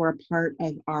personally who are part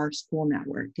of our school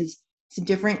network, because it's a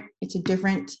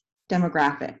different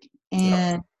demographic.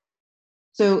 And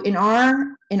so in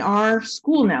our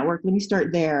school network, let me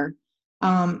start there.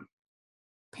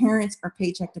 Parents are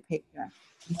paycheck to paycheck.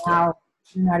 Now,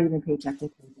 not even paycheck to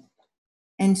paycheck.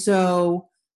 And so,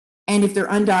 and if they're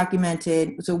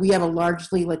undocumented, so we have a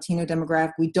largely Latino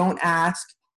demographic. We don't ask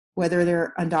whether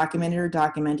they're undocumented or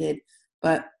documented,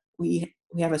 but we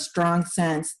have a strong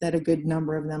sense that a good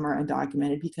number of them are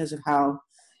undocumented because of how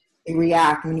they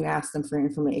react when you ask them for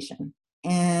information.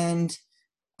 And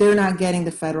they're not getting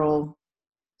the federal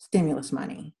stimulus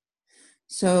money.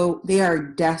 So they are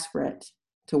desperate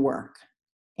to work.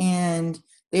 And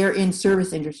they are in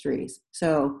service industries.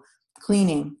 So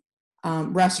cleaning,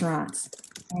 restaurants,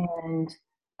 and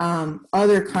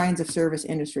other kinds of service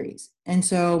industries. And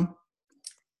so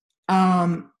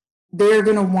they're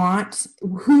going to want,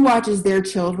 who watches their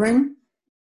children?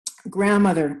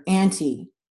 Grandmother,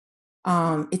 auntie.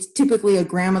 It's typically a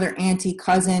grandmother, auntie,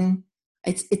 cousin.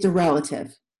 It's a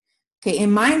relative. Okay,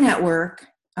 in my network,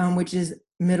 which is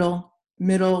middle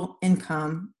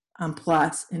income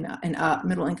plus and up,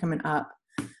 middle income and up,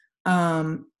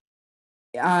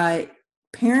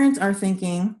 parents are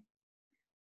thinking,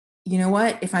 you know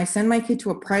what? If I send my kid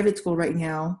to a private school right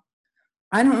now,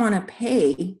 I don't want to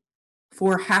pay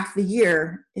for half the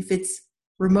year if it's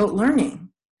remote learning,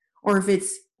 or if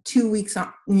it's 2 weeks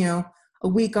on, a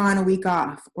week on, a week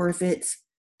off, or if it's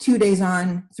 2 days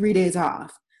on, 3 days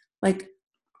off. Like,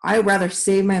 I'd rather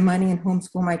save my money and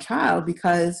homeschool my child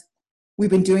because we've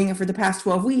been doing it for the past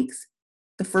 12 weeks.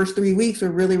 The first 3 weeks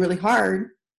were really, really hard,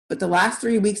 but the last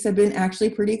 3 weeks have been actually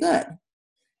pretty good.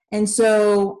 And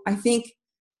so I think,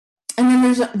 and then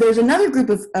there's another group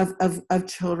of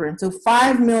children. So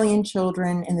 5 million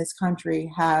children in this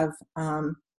country have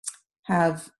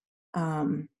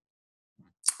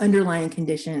underlying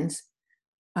conditions.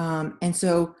 And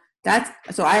so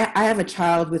I have a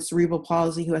child with cerebral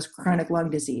palsy who has chronic lung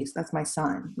disease. That's my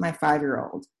son, my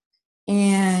 5-year-old.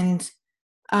 And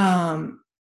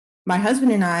my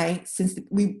husband and I, since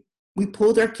we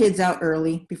pulled our kids out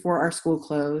early before our school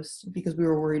closed because we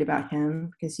were worried about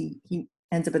him because he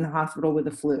ends up in the hospital with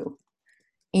the flu.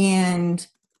 And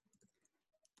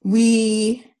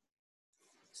we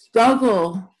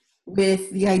struggle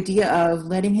with the idea of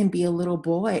letting him be a little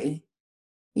boy.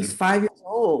 He's 5 years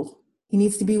old. He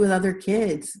needs to be with other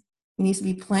kids. He needs to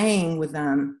be playing with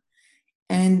them.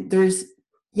 And he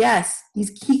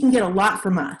can get a lot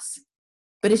from us,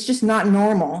 but it's just not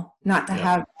normal not to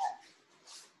have that.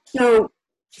 So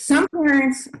some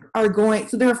parents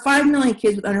so there are 5 million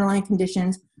kids with underlying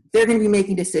conditions. They're going to be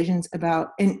making decisions about,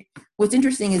 and what's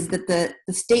interesting is that the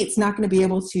state's not going to be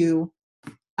able to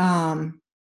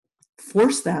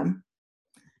force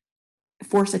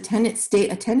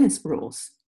state attendance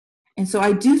rules. And so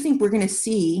I do think we're going to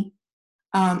see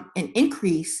an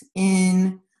increase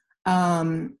in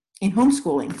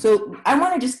homeschooling. So I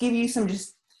want to just give you some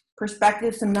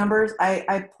perspective, some numbers.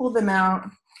 I pulled them out.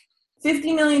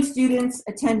 50 million students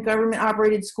attend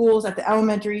government-operated schools at the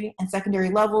elementary and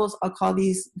secondary levels. I'll call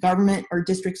these government or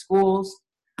district schools.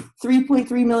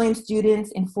 3.3 million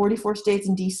students in 44 states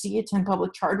and DC attend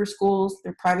public charter schools.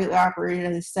 They're privately operated,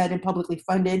 as I said, and publicly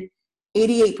funded.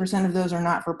 88% of those are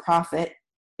not-for-profit.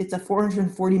 It's a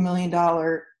 $440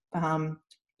 million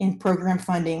in program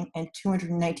funding and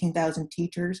 219,000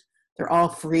 teachers. They're all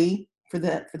free for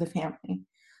the family.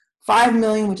 5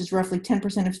 million, which is roughly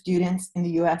 10% of students in the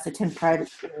U.S. attend private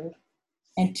schools,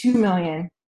 and 2 million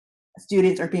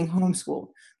students are being homeschooled.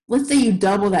 Let's say you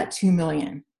double that 2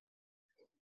 million,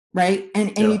 right?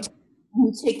 And you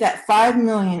take that 5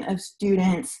 million of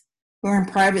students who are in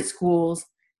private schools,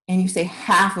 and you say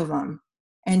half of them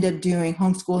end up doing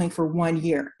homeschooling for 1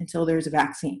 year until there's a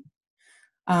vaccine,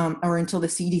 or until the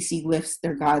CDC lifts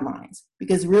their guidelines.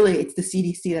 Because really, it's the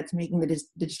CDC that's making the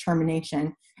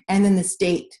determination, and then the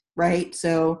state, right?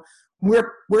 So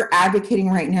we're advocating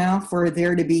right now for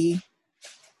there to be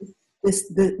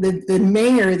the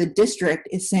mayor, the district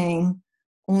is saying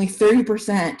only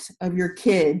 30% of your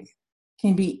kids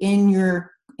can be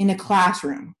in a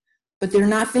classroom. But they're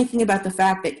not thinking about the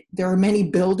fact that there are many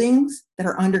buildings that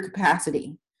are under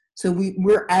capacity. So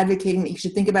we're advocating that you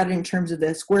should think about it in terms of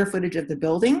the square footage of the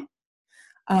building,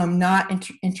 not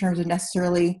in terms of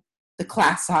necessarily the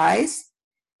class size.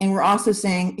 And we're also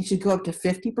saying it should go up to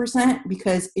 50%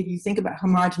 because if you think about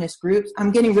homogenous groups,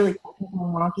 I'm getting really technical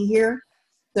and wonky here,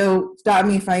 so stop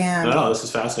me if I am. No, this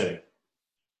is fascinating.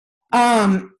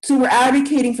 So we're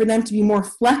advocating for them to be more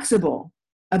flexible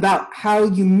about how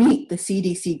you meet the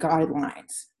CDC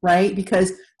guidelines, right?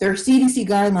 Because there are CDC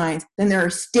guidelines, then there are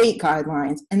state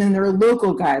guidelines, and then there are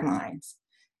local guidelines.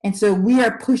 And so we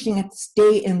are pushing at the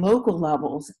state and local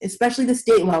levels, especially the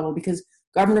state level, because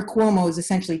Governor Cuomo is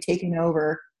essentially taking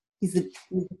over. He's the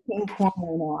King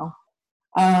Cuomo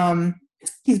now.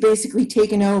 He's basically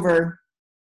taken over,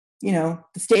 the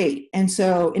state. And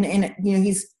so,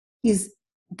 he's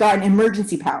gotten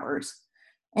emergency powers.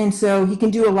 And so he can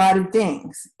do a lot of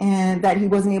things and that he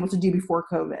wasn't able to do before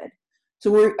COVID.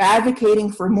 So we're advocating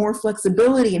for more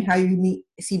flexibility in how you meet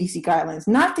CDC guidelines.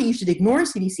 Not that you should ignore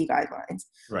CDC guidelines,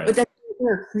 right, but that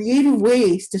there are creative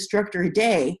ways to structure a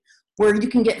day where you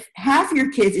can get half of your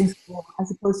kids in school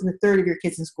as opposed to a third of your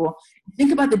kids in school.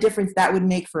 Think about the difference that would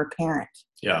make for a parent.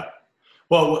 Yeah.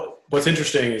 Well, what's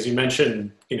interesting is you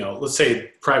mentioned, let's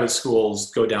say private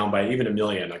schools go down by even 1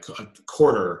 million, a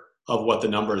quarter of what the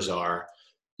numbers are.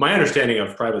 My understanding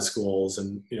of private schools,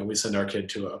 and we send our kid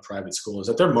to a private school, is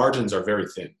that their margins are very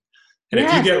thin. And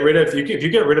if you get rid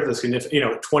of the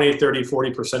significant, 20, 30,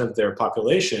 40% of their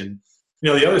population,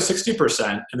 the other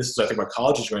 60%, and this is I think what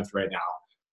college is going through right now,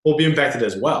 will be impacted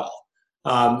as well.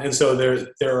 And so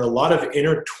there are a lot of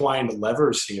intertwined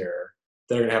levers here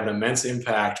that are going to have an immense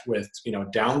impact with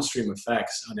downstream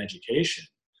effects on education.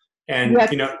 And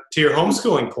to your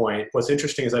homeschooling point, what's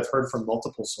interesting is I've heard from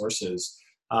multiple sources.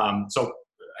 So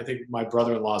I think my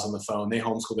brother-in-law's on the phone. They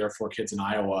homeschool their 4 kids in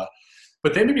Iowa.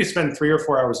 but they maybe spend 3 or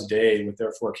 4 hours a day with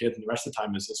their 4 kids, and the rest of the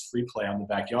time is just free play on the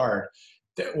backyard.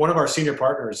 One of our senior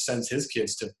partners sends his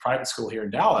kids to private school here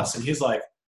in Dallas, and he's like,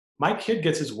 my kid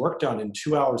gets his work done in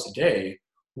 2 hours a day.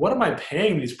 What am I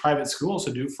paying these private schools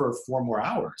to do for 4 more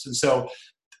hours? And so,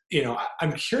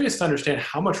 I'm curious to understand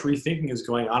how much rethinking is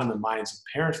going on in the minds of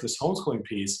parents for this homeschooling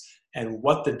piece and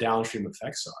what the downstream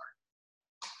effects are.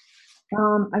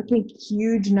 I think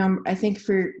I think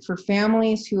for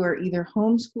families who are either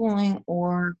homeschooling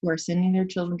or who are sending their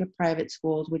children to private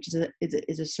schools, which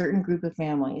is a certain group of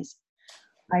families,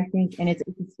 I think, and it's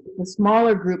a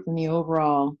smaller group than the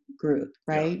overall group,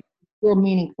 right? Yeah. Still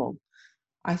meaningful.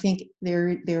 I think there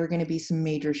are going to be some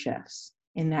major shifts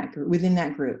in that group, within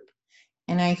that group,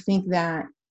 and I think that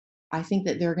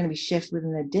there are going to be shifts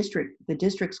within the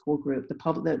district school group,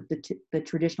 the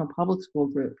traditional public school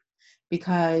group,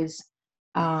 because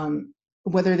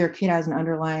whether their kid has an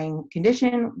underlying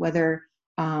condition, whether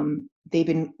they've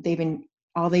been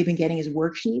getting is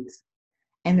worksheets,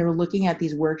 and they're looking at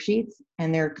these worksheets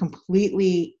and they're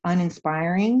completely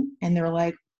uninspiring, and they're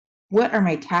like, what are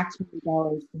my taxpayer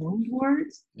dollars going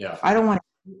towards? Yeah. I don't want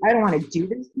to do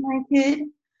this to my kid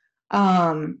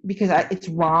because it's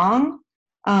wrong.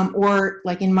 Or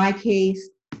like in my case,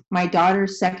 my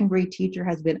daughter's second grade teacher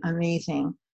has been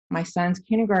amazing. My son's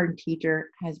kindergarten teacher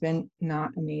has been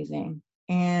not amazing.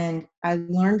 And I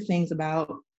learned things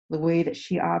about the way that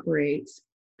she operates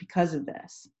because of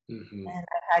this. Mm-hmm. And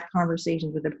I've had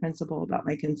conversations with the principal about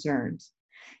my concerns.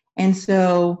 And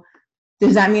so,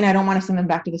 does that mean I don't want to send them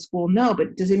back to the school? No,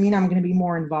 but does it mean I'm going to be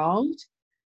more involved?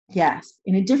 Yes,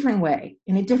 in a different way.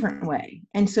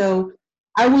 And so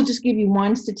I will just give you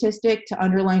one statistic to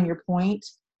underline your point.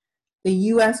 The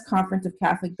U.S. Conference of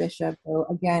Catholic Bishops, so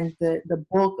again, the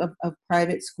bulk of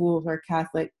private schools are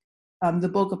Catholic. The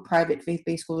bulk of private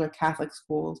faith-based schools are Catholic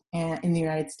schools in the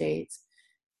United States.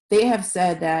 They have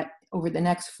said that over the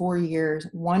next 4 years,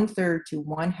 1/3 to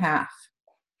 1/2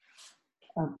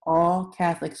 of all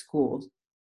Catholic schools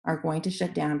are going to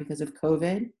shut down because of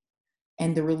COVID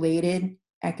and the related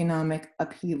economic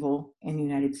upheaval in the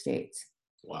United States.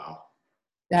 Wow.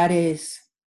 That is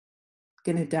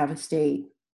going to devastate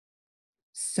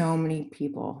so many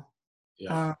people.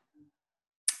 Yeah.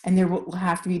 And there will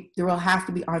have to be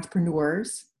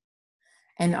entrepreneurs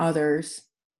and others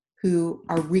who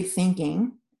are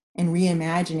rethinking and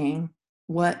reimagining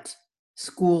what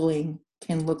schooling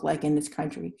can look like in this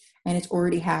country, and it's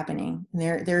already happening.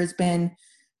 There have been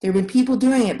people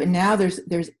doing it, but now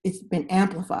it's been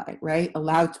amplified, right? A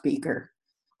loudspeaker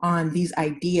on these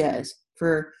ideas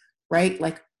for, right,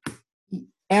 like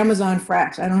Amazon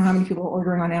Fresh. I don't know how many people are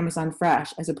ordering on Amazon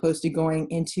Fresh as opposed to going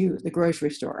into the grocery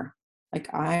store. Like,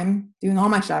 I'm doing all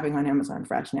my shopping on Amazon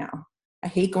Fresh now. I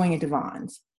hate going into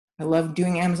Vons. I love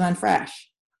doing Amazon Fresh.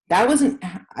 That wasn't,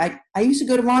 I used to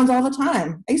go to Vons all the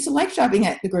time. I used to like shopping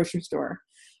at the grocery store.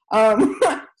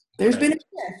 There's been a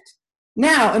shift.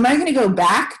 Now, am I going to go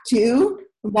back to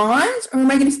Vons, or am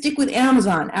I going to stick with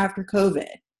Amazon after COVID?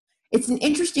 It's an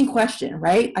interesting question,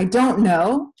 right? I don't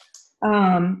know.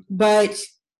 But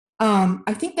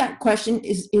I think that question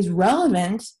is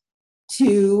relevant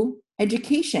to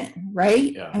education,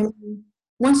 right? Yeah. I mean,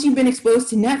 once you've been exposed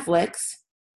to Netflix,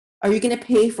 are you going to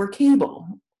pay for cable,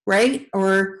 right?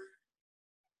 Or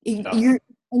you're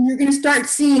going to start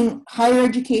seeing higher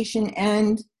education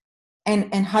and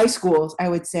high schools, I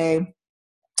would say,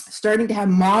 starting to have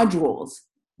modules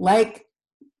like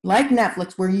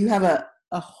Netflix, where you have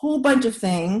a whole bunch of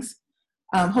things,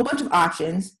 a whole bunch of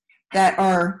options that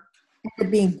are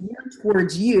being geared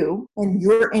towards you and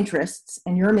your interests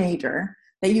and your major,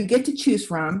 that you get to choose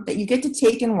from, that you get to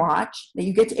take and watch, that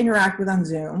you get to interact with on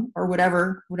Zoom or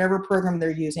whatever program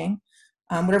they're using,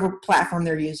 whatever platform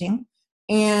they're using,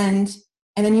 and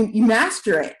then you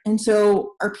master it. And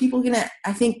so, are people gonna?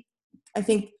 I think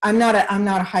I'm not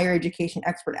a higher education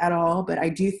expert at all, but I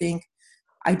do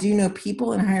know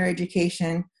people in higher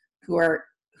education who are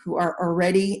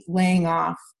already laying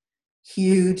off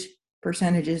huge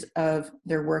percentages of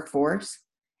their workforce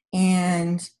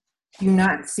and do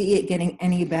not see it getting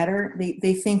any better.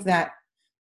 They think that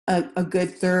a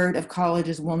good third of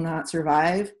colleges will not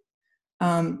survive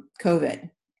COVID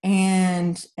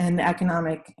and the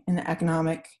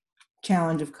economic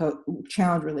challenge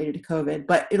related to COVID.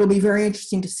 But it'll be very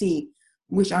interesting to see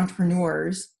which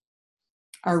entrepreneurs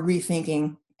are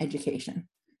rethinking education.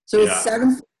 So it's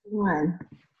 7:51.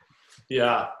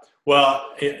 Yeah.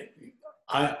 Well,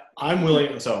 I'm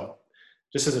willing. So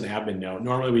just as an admin note,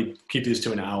 normally we keep these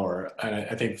to an hour, and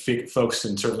I think folks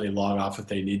can certainly log off if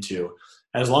they need to.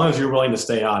 As long as you're willing to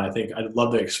stay on, I think I'd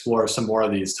love to explore some more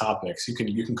of these topics. You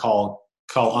can call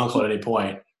Uncle at any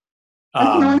point.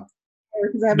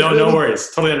 No worries.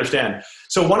 Totally understand.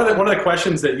 So one of the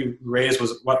questions that you raised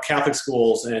was what Catholic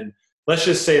schools, and let's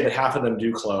just say that half of them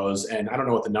do close, and I don't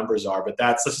know what the numbers are, but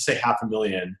let's just say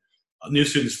 500,000 new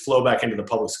students flow back into the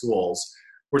public schools.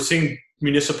 We're seeing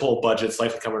municipal budgets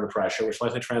likely come under pressure, which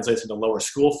likely translates into lower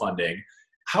school funding.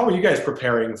 How are you guys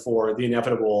preparing for the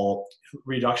inevitable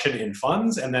reduction in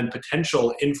funds and then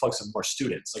potential influx of more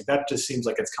students? Like that just seems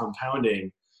like it's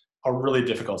compounding a really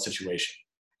difficult situation.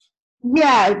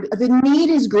 Yeah, the need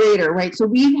is greater, right? So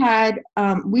we've had,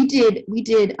 we did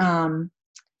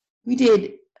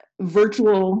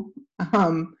virtual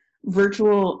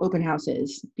open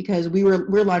houses because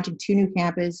we're launching 2 new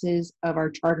campuses of our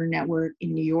charter network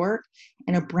in New York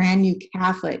and a brand new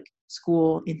Catholic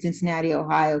school in Cincinnati,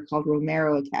 Ohio called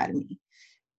Romero Academy.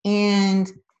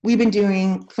 And we've been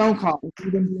doing phone calls.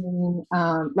 We've been doing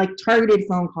like targeted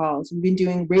phone calls. We've been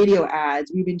doing radio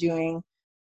ads. We did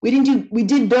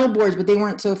billboards, but they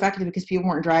weren't so effective because people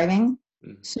weren't driving.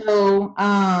 So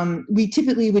we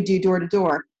typically would do door to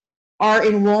door. Our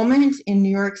enrollment in New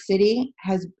York City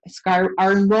has our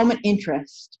enrollment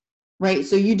interest, right?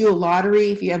 So you do a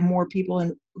lottery if you have more people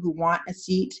who want a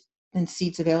seat than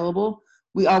seats available.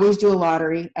 We always do a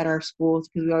lottery at our schools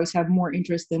because we always have more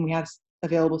interest than we have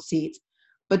available seats.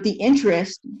 But the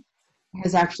interest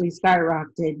has actually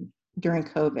skyrocketed during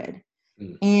COVID.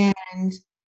 And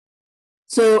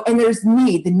there's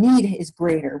need. The need is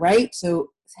greater, right?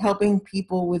 So helping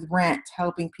people with rent,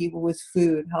 helping people with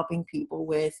food, helping people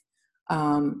with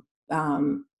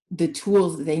the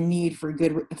tools that they need for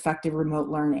good, effective remote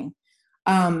learning.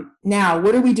 Now,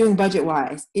 what are we doing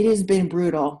budget-wise? It has been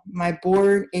brutal. My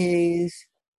board is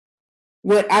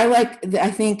what I like.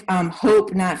 I think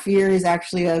hope, not fear, is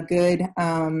actually a good.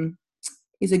 But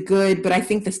I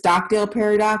think the Stockdale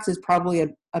paradox is probably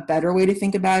a better way to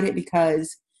think about it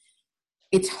because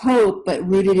it's hope, but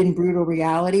rooted in brutal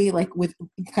reality, like with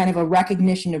kind of a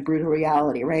recognition of brutal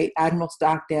reality, right? Admiral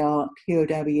Stockdale,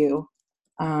 POW,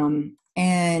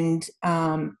 and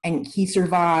he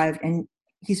survived, and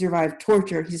he survived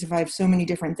torture. He survived so many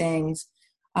different things.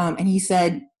 And he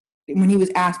said, when he was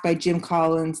asked by Jim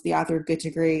Collins, the author of Good to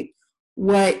Great,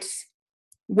 who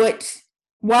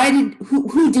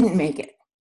didn't make it?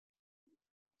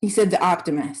 He said, the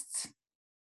optimists.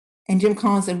 And Jim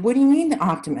Collins said, what do you mean the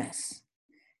optimists?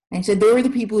 And he said, they were the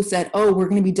people who said, oh, we're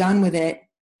going to be done with it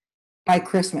by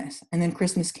Christmas. And then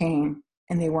Christmas came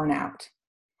and they weren't out.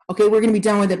 Okay, we're going to be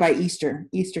done with it by Easter.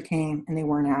 Easter came and they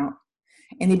weren't out.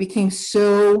 And they became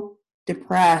so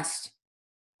depressed.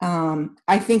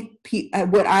 I think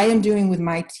what I am doing with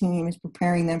my team is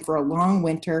preparing them for a long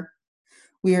winter.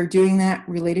 We are doing that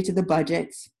related to the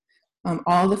budgets.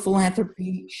 All the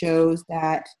philanthropy shows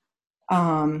that,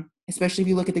 especially if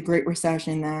you look at the Great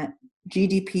Recession, that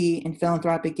GDP and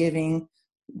philanthropic giving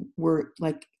were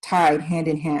like tied hand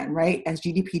in hand, right? As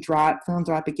GDP dropped,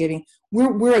 philanthropic giving,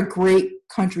 we're a great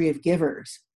country of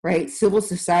givers, right? Civil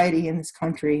society in this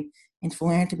country and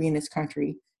philanthropy in this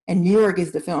country. And New York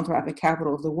is the philanthropic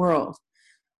capital of the world.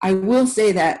 I will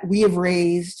say that we have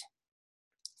raised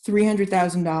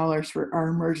 $300,000 for our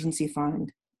emergency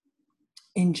fund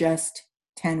in just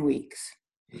 10 weeks.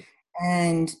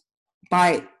 And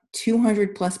by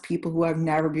 200 plus people who have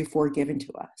never before given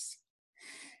to us.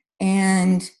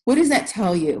 And what does that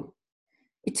tell you?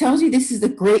 It tells you this is a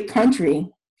great country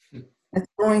that's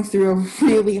going through a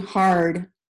really hard,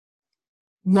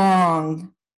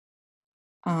 long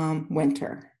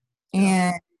winter.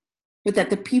 But that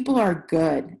the people are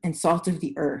good and salt of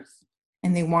the earth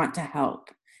and they want to help.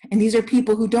 And these are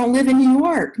people who don't live in New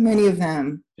York, many of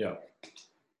them. Yeah.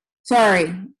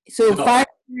 Sorry. So 5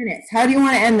 minutes. How do you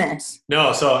want to end this?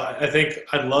 No, so I think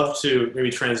I'd love to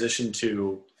maybe transition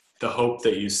to the hope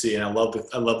that you see, and I love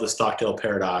the Stockdale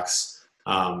paradox.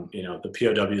 The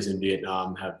POWs in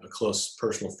Vietnam have a close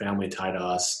personal family tie to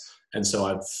us, and so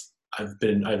I've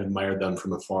admired them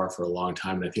from afar for a long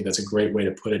time, and I think that's a great way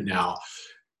to put it now.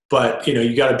 But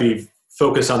you got to be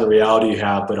focused on the reality you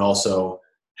have, but also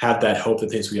have that hope that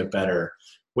things will get better.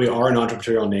 We are an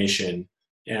entrepreneurial nation,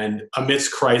 and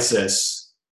amidst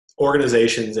crisis,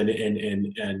 organizations and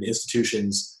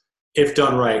institutions, if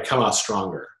done right, come out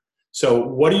stronger. So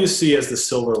what do you see as the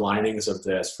silver linings of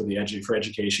this for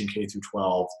education K through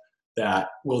 12 that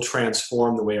will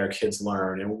transform the way our kids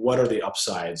learn, and what are the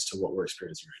upsides to what we're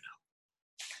experiencing right now?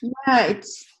 Yeah,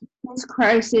 it's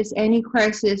crisis, any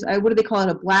crisis. What do they call it?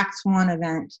 A black swan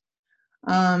event.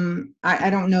 I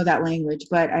don't know that language,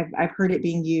 but I've heard it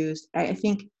being used. I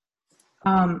think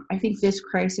this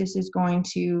crisis is going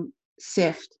to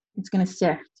sift. It's going to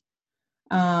sift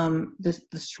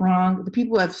the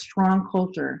people who have strong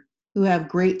culture, who have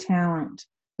great talent,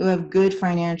 who have good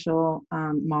financial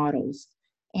models,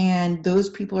 And those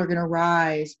people are going to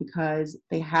rise because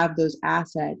they have those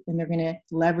assets, and they're going to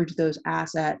leverage those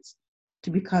assets to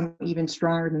become even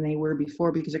stronger than they were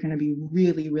before, because they're going to be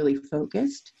really, really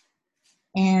focused.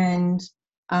 And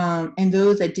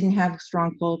those that didn't have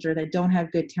strong culture, that don't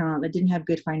have good talent, that didn't have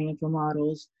good financial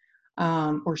models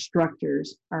or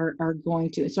structures are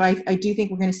going to. So I do think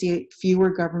we're going to see fewer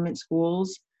government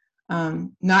schools,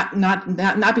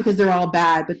 not because they're all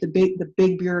bad, but the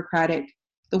big bureaucratic,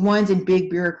 the ones in big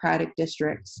bureaucratic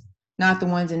districts, not the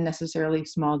ones in necessarily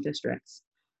small districts.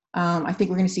 I think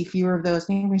we're going to see fewer of those. I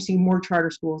think we're going to see more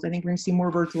charter schools. I think we're going to see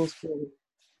more virtual schools.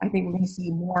 I think we're going to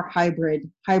see more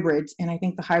hybrids. And I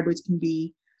think the hybrids can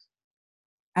be,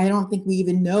 I don't think we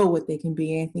even know what they can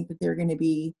be. I think that they're going to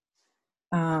be,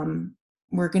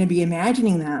 we're going to be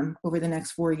imagining them over the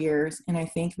next 4 years. And I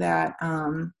think that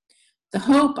the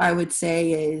hope, I would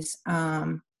say, is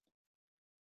I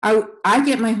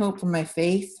get my hope from my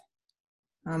faith.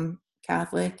 I'm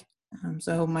Catholic,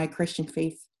 so my Christian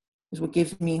faith is what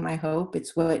gives me my hope.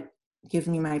 It's what gives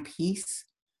me my peace,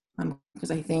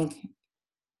 because I think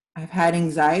I've had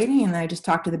anxiety, and I just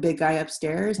talked to the big guy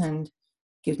upstairs, and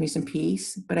gives me some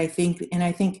peace. But I think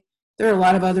there are a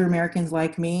lot of other Americans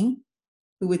like me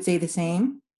who would say the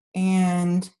same.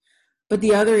 But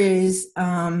the other is,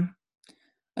 I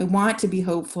want to be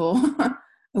hopeful.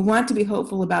 I want to be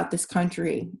hopeful about this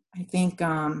country. I think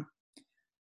there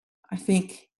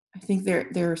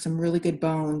are some really good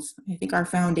bones. I think our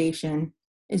foundation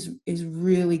is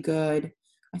really good.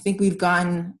 I think we've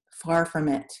gotten far from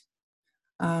it.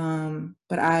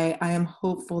 But I am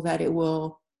hopeful that it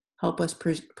will help us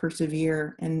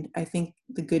persevere. And I think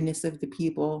the goodness of the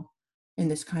people in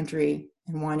this country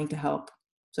and wanting to help.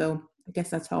 So I guess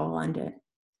that's how I'll end it.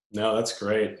 No, that's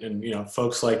great. And,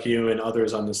 folks like you and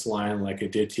others on this line, like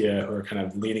Aditya, who are kind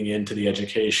of leaning into the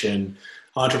education,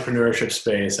 entrepreneurship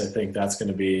space, I think that's going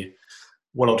to be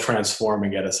what'll transform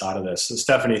and get us out of this. So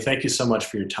Stephanie, thank you so much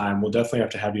for your time. We'll definitely have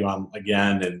to have you on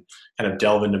again and kind of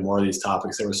delve into more of these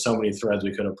topics. There were so many threads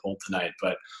we could have pulled tonight,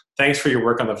 but thanks for your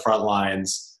work on the front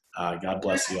lines. God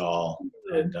bless you all.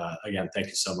 And again, thank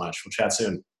you so much. We'll chat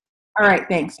soon. All right.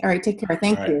 Thanks. All right. Take care.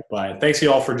 Thank you. Bye. Thanks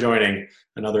you all for joining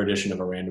another edition of A Random